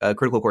core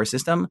Critical Core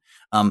system.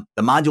 The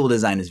module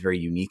design is very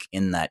unique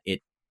in that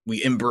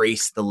we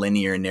embrace the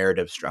linear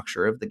narrative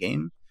structure of the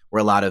game,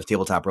 where a lot of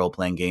tabletop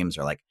role-playing games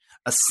are like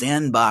a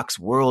sandbox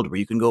world where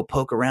you can go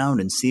poke around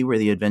and see where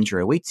the adventure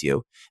awaits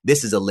you.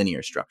 This is a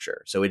linear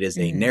structure. So it is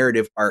a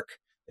narrative arc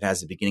that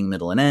has a beginning,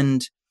 middle, and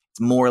end.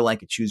 It's more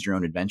like a choose your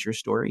own adventure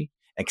story,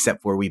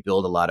 except for we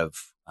build a lot of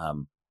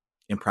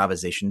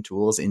improvisation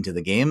tools into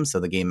the game,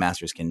 so the game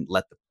masters can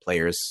let the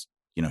players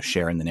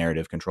share in the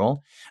narrative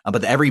control.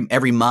 But every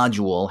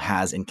module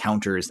has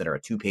encounters that are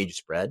a 2-page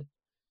spread,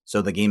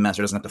 so the game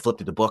master doesn't have to flip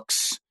through the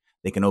books.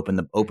 They can open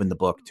the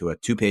book to a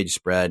 2-page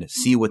spread,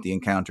 see what the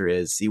encounter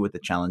is, see what the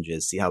challenge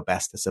is, see how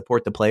best to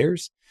support the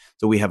players.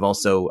 So we have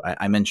also,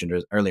 I mentioned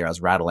earlier, I was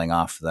rattling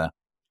off the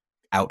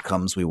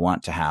outcomes we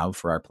want to have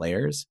for our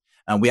players.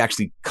 We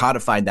actually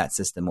codified that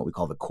system, what we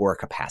call the core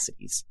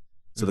capacities.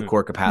 So the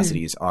core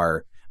capacities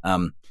are,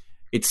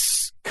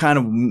 it's kind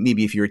of,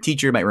 maybe if you're a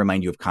teacher, it might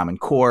remind you of Common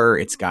Core.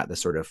 It's got the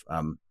sort of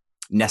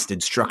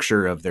nested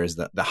structure of there's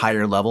the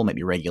higher level, might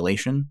be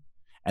regulation.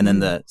 And then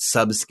the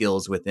sub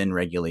skills within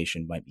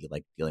regulation might be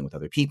like dealing with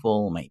other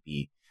people, might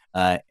be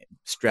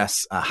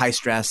stress, high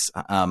stress.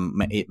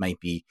 It might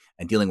be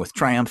dealing with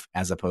triumph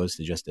as opposed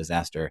to just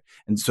disaster.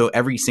 And so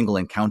every single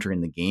encounter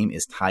in the game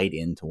is tied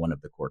into one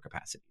of the core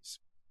capacities.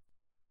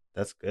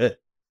 That's good.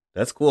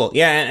 That's cool.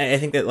 Yeah, and I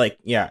think that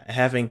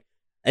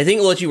I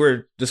think what you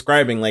were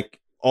describing, like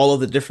all of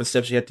the different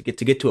steps you have to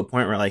get to a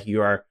point where like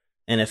you are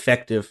an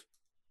effective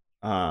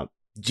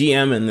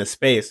GM in this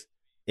space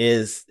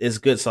is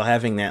good. So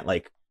having that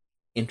like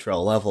intro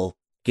level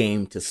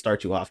game to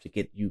start you off to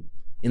get you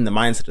in the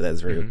mindset of that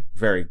is very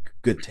very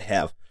good to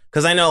have.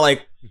 Because I know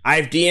like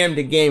I've DM'd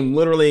a game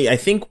literally I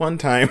think one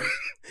time,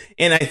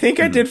 and I think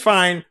I did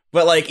fine.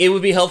 But like it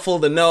would be helpful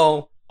to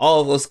know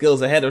all of those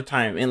skills ahead of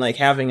time, and like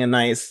having a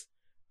nice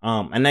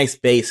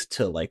base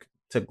to like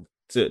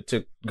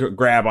to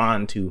grab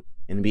onto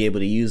and be able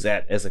to use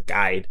that as a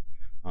guide.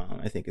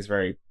 I think is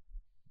very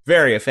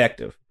very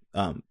effective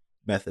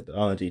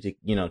methodology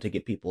to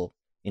get people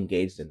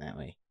engaged in that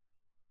way.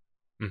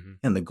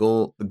 And the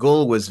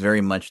goal was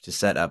very much to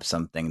set up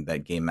something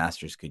that game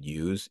masters could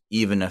use,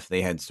 even if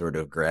they had sort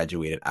of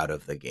graduated out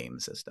of the game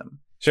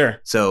system.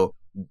 Sure. So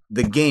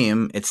the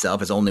game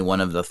itself is only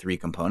one of the 3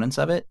 components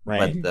of it,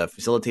 right. But the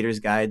facilitator's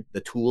guide, the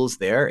tools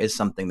there is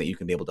something that you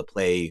can be able to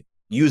play,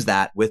 use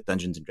that with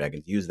Dungeons and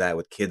Dragons, use that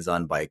with Kids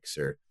on Bikes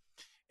or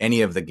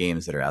any of the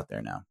games that are out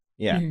there now.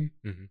 Yeah.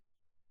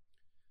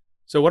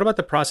 So what about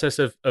the process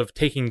of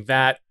taking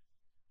that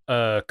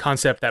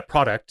concept, that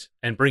product,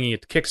 and bringing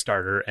it to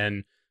Kickstarter,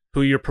 and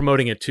who you're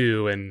promoting it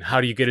to, and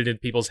how do you get it in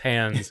people's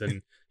hands,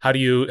 and how do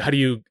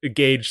you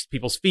gauge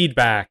people's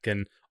feedback,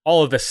 and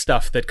all of this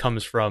stuff that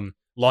comes from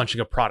launching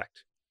a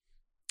product?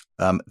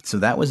 So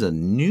that was a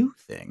new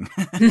thing.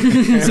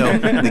 So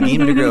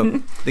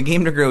the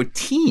Game to Grow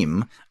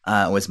team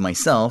was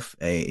myself,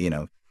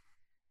 the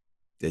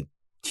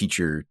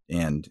teacher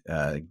and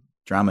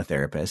drama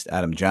therapist.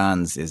 Adam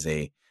Johns is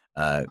a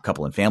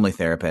couple and family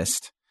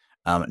therapist.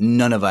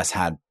 None of us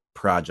had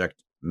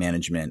project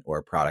management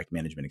or product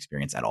management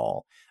experience at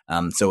all.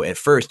 So at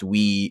first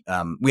we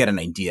had an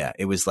idea.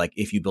 It was like,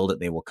 if you build it,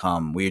 they will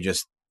come. We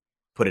just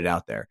put it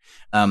out there.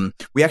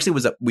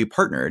 We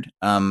partnered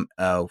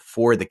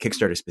for the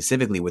Kickstarter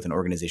specifically with an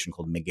organization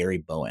called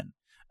McGarry Bowen,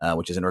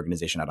 which is an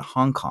organization out of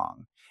Hong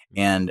Kong.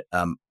 And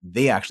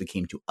they actually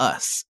came to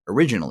us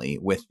originally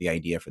with the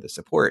idea for the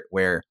support,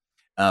 where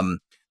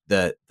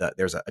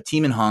there's a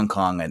team in Hong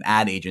Kong, an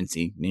ad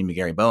agency named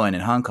McGarry Bowen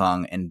in Hong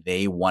Kong, and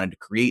they wanted to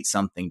create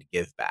something to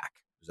give back.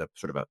 It was a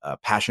sort of a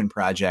passion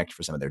project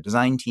for some of their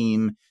design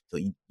team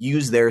to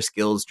use their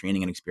skills,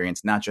 training, and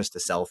experience, not just to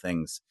sell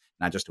things,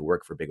 not just to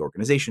work for big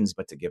organizations,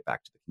 but to give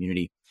back to the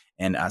community.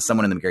 And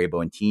someone in the McGarry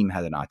Bowen team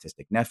had an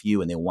autistic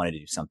nephew, and they wanted to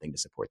do something to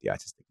support the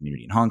autistic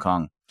community in Hong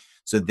Kong.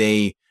 So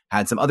they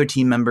had some other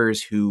team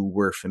members who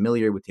were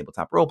familiar with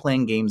tabletop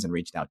role-playing games and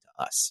reached out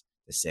to us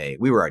to say,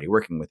 we were already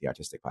working with the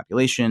autistic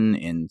population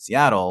in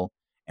Seattle,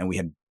 and we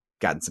had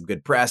gotten some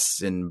good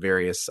press and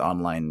various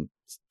online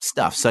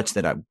stuff such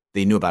that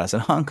they knew about us in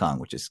Hong Kong,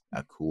 which is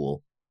a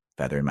cool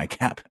feather in my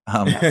cap.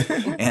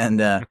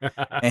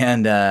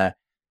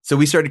 So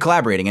we started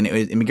collaborating, and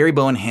McGarry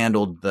Bowen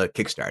handled the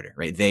Kickstarter,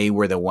 right? They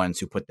were the ones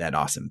who put that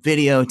awesome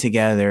video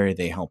together.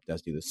 They helped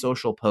us do the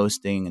social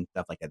posting and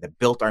stuff like that. They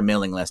built our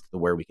mailing list to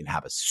where we can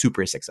have a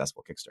super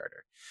successful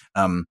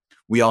Kickstarter.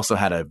 We also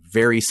had a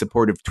very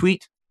supportive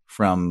tweet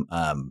from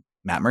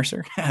Matt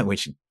Mercer,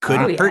 which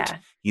couldn't hurt.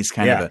 He's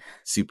kind of a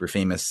super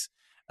famous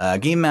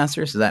game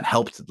master. So that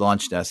helped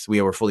launch us.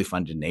 We were fully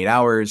funded in 8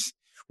 hours,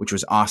 which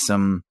was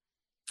awesome.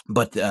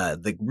 But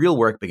the real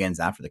work begins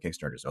after the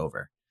Kickstarter's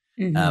over.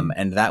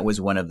 And that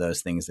was one of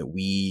those things that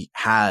we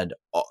had,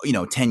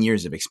 10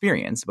 years of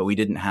experience, but we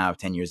didn't have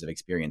 10 years of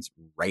experience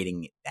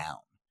writing it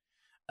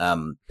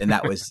down. And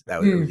that was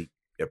really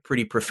a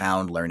pretty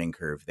profound learning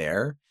curve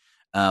there.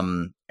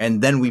 And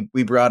then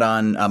we brought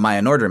on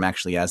Maya Nordrum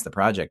actually as the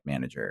project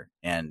manager,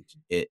 and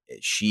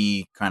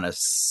she kind of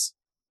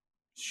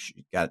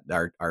got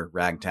our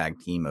ragtag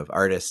team of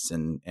artists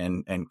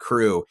and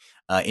crew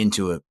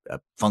into a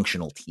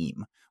functional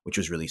team, which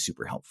was really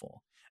super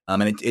helpful.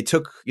 And it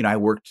took, I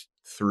worked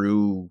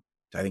through,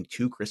 I think,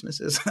 2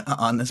 Christmases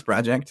on this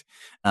project.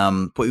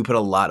 We put a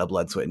lot of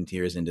blood, sweat, and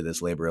tears into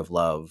this labor of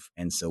love.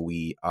 And so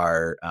we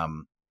are,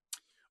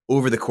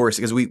 over the course,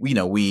 because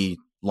we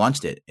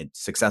launched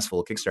it's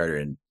successful Kickstarter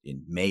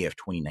in May of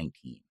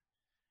 2019.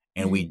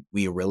 And we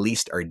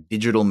released our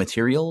digital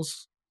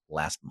materials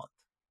last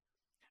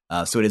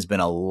month. So it has been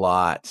a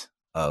lot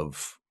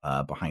of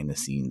behind the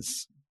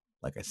scenes,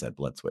 like I said,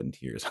 blood, sweat, and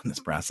tears on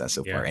this process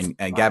so far.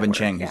 And Gavin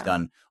Cheng, who's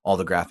done all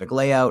the graphic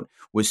layout,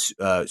 was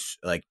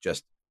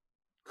just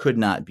could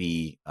not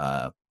be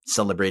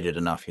celebrated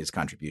enough, his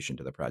contribution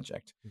to the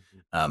project.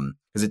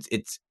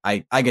 Because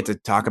I get to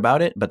talk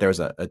about it, but there's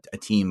a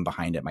team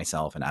behind it,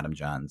 myself and Adam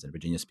Johns and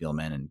Virginia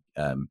Spielman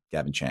and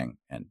Gavin Cheng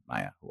and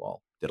Maya, who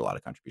all did a lot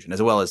of contribution,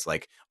 as well as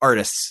like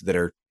artists that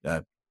are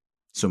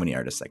so many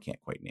artists I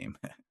can't quite name.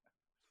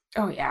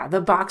 Oh, yeah.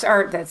 The box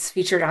art that's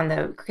featured on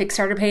the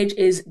Kickstarter page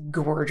is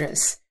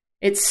gorgeous.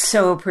 It's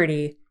so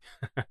pretty.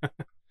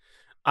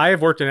 I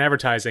have worked in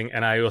advertising,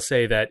 and I will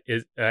say that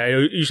I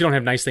usually don't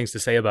have nice things to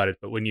say about it,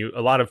 but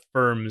a lot of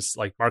firms,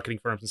 like marketing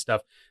firms and stuff,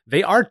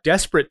 they are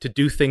desperate to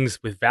do things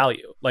with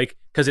value, like,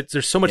 because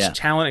there's so much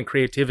talent and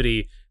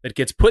creativity that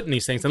gets put in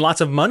these things, and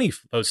lots of money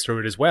flows through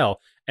it as well.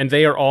 And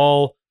they are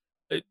all,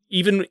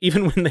 even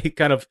when they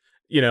kind of,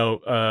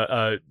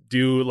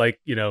 do like,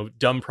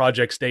 dumb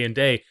projects day and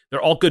day.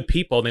 They're all good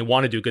people and they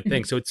want to do good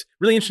things. So it's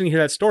really interesting to hear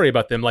that story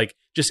about them, like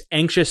just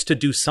anxious to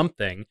do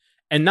something,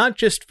 and not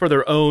just for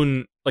their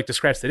own, like to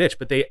scratch the itch,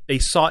 but they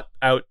sought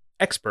out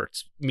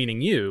experts,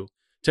 meaning you,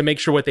 to make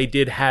sure what they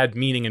did had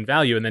meaning and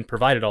value, and then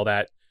provided all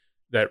that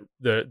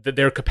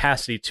their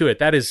capacity to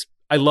it.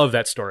 I love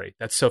that story.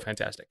 That's so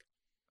fantastic.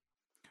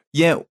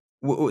 Yeah.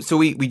 So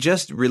we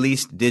just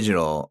released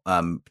digital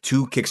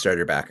to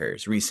Kickstarter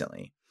backers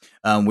recently.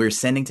 We're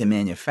sending to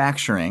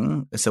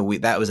manufacturing. So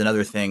that was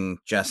another thing,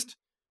 just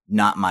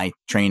not my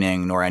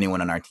training nor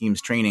anyone on our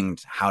team's training,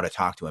 how to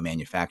talk to a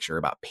manufacturer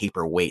about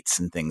paper weights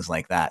and things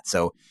like that.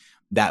 So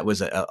that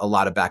was a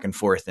lot of back and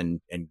forth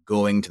and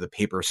going to the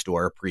paper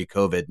store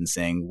pre-COVID and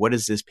saying, what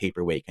is this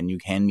paperweight? Can you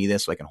hand me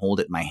this so I can hold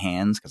it in my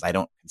hands? Because I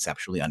don't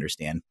conceptually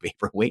understand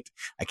paperweight.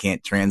 I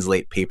can't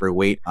translate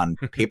paperweight on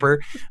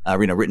paper,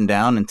 written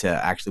down into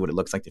actually what it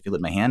looks like to feel it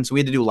in my hand. So we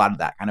had to do a lot of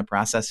that kind of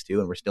process too.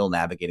 And we're still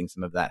navigating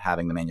some of that,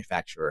 having the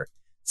manufacturer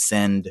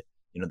send,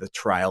 the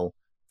trial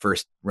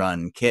first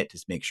run kit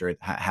to make sure it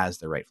has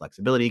the right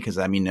flexibility. Because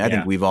I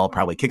think we've all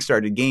probably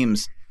kickstarted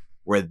games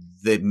where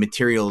the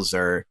materials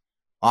are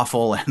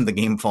awful and the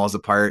game falls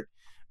apart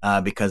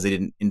because they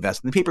didn't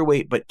invest in the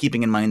paperweight, but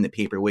keeping in mind that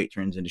paperweight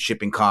turns into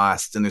shipping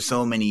costs, and there's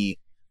so many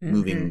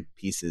moving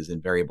pieces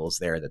and variables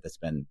there that's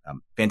been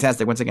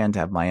fantastic once again to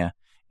have Maya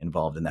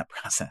involved in that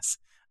process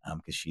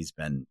because she's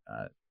been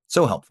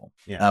so helpful.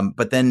 Yeah.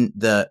 But then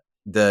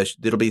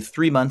it'll be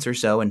 3 months or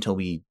so until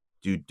we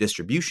do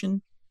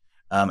distribution,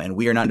 and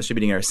we are not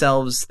distributing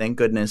ourselves. Thank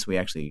goodness. We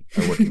actually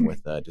are working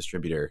with a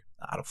distributor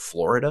out of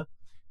Florida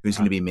who's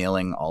going to be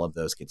mailing all of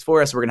those kits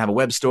for us. We're going to have a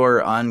web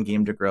store on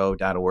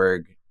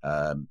gametogrow.org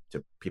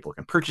so people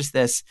can purchase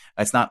this.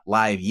 It's not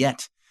live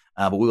yet,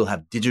 but we will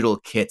have digital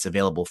kits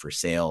available for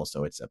sale.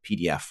 So it's a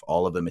PDF.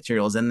 All of the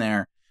materials in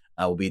there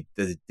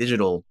the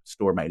digital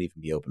store might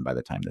even be open by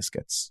the time this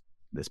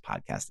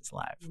podcast is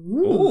live.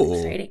 Ooh,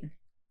 exciting.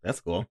 That's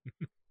cool.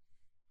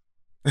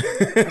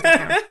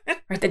 Write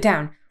that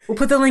down. We'll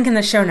put the link in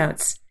the show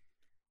notes.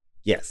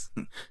 Yes.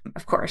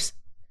 Of course.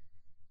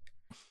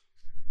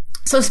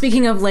 So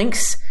speaking of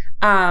links,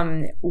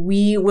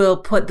 we will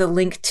put the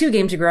link to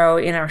Game to Grow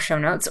in our show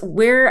notes.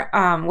 Where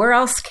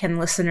else can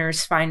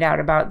listeners find out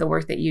about the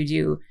work that you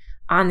do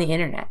on the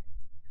internet?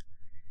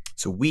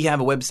 So we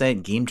have a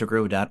website,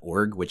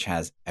 gametogrow.org, which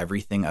has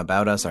everything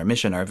about us, our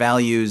mission, our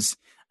values.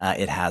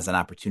 It has an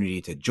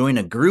opportunity to join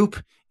a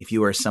group if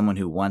you are someone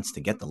who wants to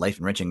get the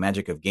life-enriching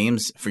magic of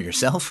games for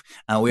yourself.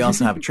 We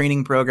also have a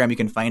training program. You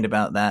can find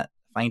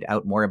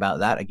out more about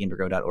that at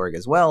gametogrow.org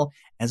as well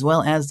as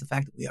the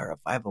fact that we are a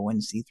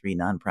 501c3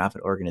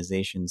 nonprofit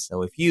organization.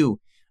 So if you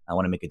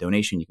want to make a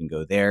donation, you can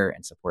go there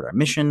and support our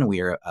mission.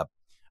 We are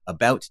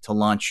about to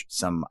launch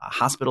some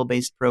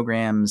hospital-based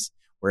programs.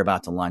 We're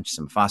about to launch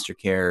some foster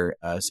care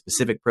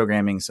specific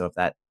programming. So if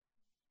that,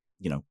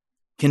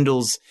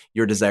 kindles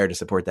your desire to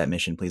support that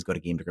mission, please go to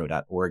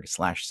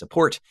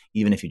gametogrow.org/support.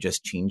 Even if you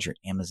just change your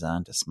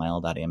Amazon to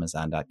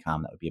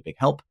smile.amazon.com, that would be a big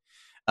help.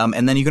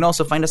 And then you can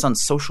also find us on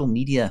social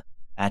media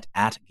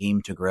at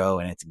Game to Grow,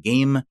 and it's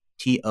Game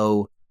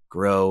to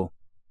Grow,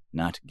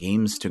 not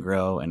Games to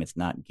Grow, and it's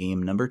not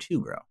game number 2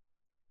 grow,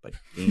 but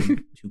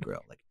Game to Grow.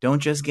 Like, don't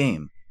just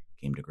game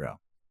to grow.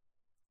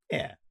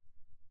 Yeah.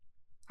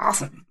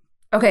 Awesome.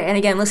 Okay, and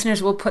again,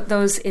 listeners, we'll put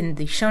those in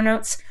the show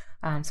notes,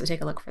 so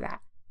take a look for that.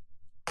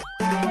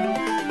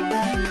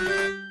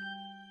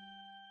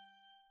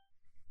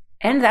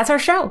 And that's our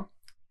show.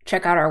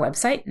 Check out our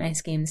website,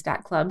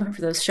 nicegames.club,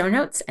 for those show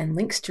notes and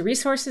links to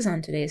resources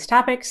on today's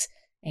topics,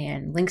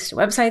 and links to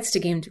websites to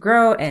Game to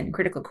Grow and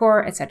Critical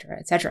Core, etc.,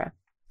 etc.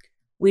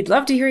 We'd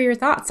love to hear your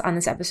thoughts on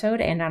this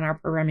episode and on our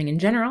programming in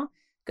general.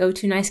 Go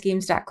to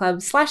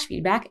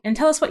nicegames.club/feedback and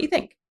tell us what you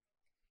think.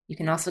 You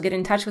can also get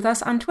in touch with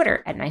us on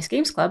Twitter at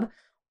nicegamesclub,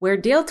 where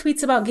Dale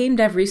tweets about game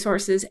dev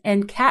resources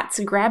and cats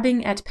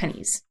grabbing at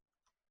pennies.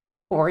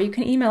 Or you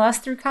can email us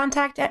through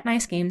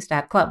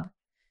contact@nicegames.club.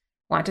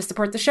 Want to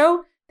support the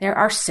show? There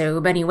are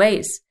so many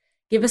ways.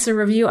 Give us a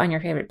review on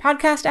your favorite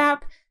podcast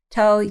app.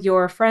 Tell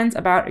your friends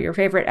about your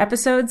favorite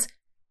episodes.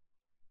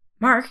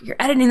 Mark, you're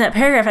editing that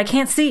paragraph. I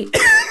can't see.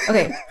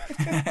 Okay.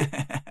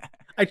 I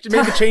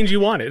made the change you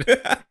wanted.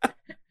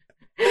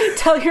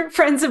 Tell your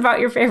friends about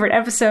your favorite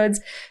episodes.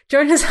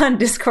 Join us on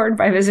Discord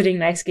by visiting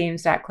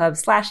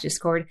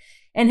nicegames.club/Discord.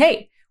 And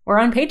hey, we're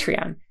on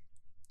Patreon.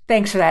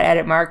 Thanks for that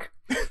edit, Mark.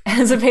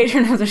 As a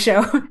patron of the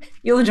show,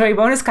 you'll enjoy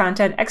bonus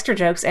content, extra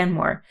jokes, and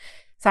more.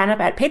 Sign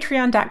up at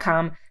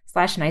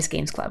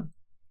patreon.com/nicegamesclub.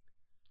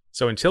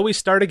 So until we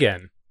start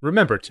again,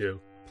 remember to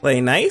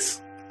play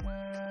nice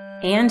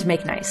and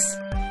make nice.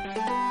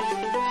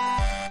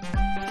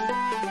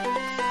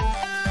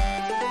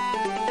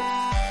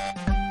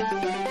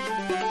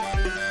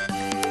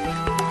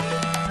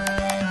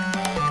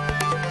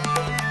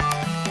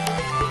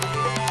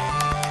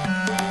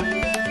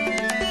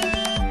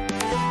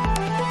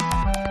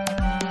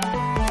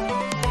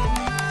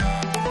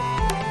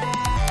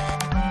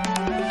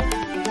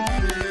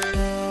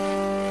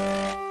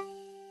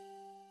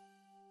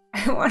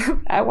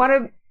 I want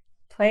to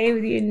play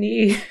with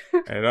D&D.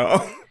 I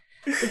know.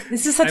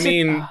 This is such I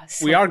mean,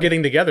 so we are good.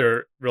 getting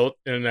together in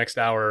the next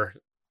hour.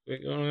 We're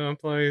gonna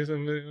play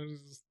some.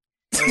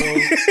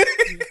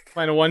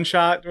 Find a one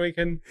shot we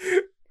can.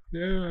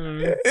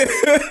 Yeah.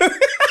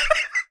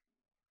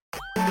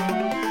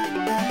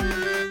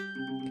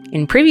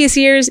 In previous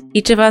years,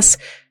 each of us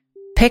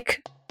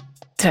picked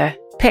in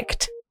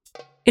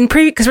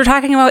because we're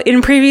talking about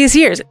in previous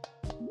years.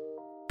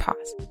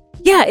 Pause.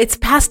 Yeah, it's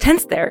past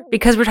tense there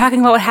because we're talking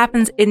about what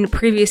happens in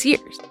previous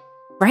years,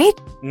 right?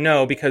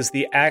 No, because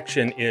the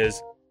action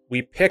is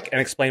we pick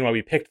and explain why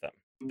we picked them.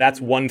 That's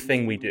one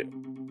thing we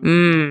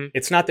do.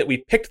 It's not that we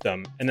picked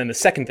them, and then the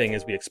second thing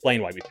is we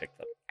explain why we picked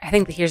them. I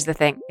think that here's the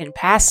thing. In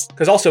past,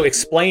 Because also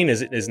explain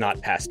is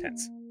not past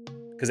tense.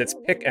 Because it's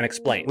pick and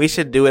explain. We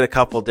should do it a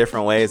couple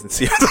different ways and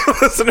see if the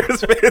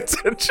listeners pay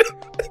attention.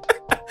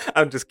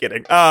 I'm just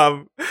kidding.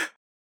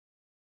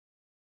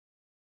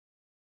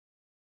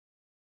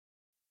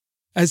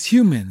 As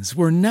humans,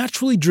 we're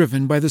naturally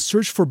driven by the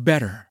search for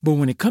better. But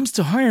when it comes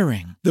to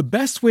hiring, the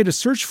best way to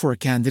search for a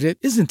candidate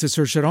isn't to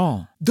search at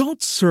all.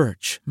 Don't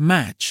search,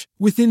 match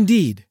with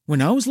Indeed.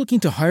 When I was looking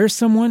to hire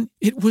someone,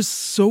 it was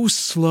so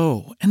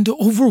slow and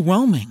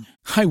overwhelming.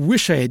 I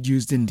wish I had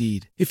used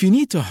Indeed. If you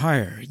need to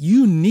hire,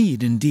 you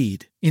need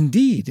Indeed.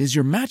 Indeed is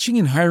your matching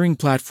and hiring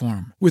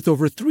platform with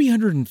over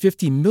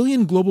 350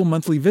 million global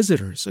monthly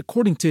visitors,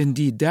 according to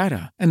Indeed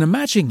data, and a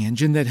matching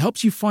engine that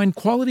helps you find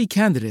quality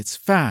candidates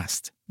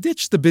fast.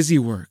 Ditch the busy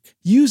work.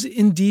 Use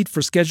Indeed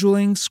for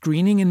scheduling,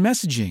 screening, and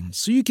messaging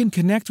so you can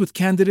connect with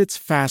candidates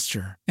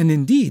faster. And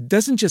Indeed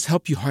doesn't just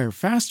help you hire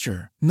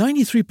faster.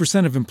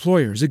 93% of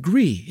employers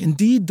agree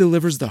Indeed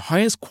delivers the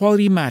highest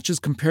quality matches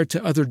compared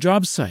to other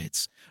job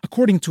sites,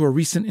 according to a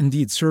recent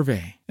Indeed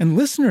survey. And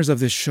listeners of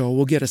this show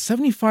will get a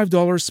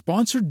 $75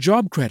 sponsored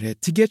job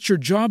credit to get your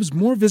jobs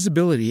more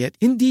visibility at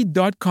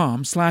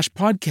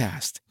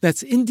Indeed.com/podcast.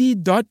 That's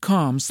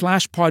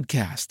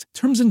Indeed.com/podcast.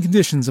 Terms and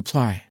conditions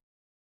apply.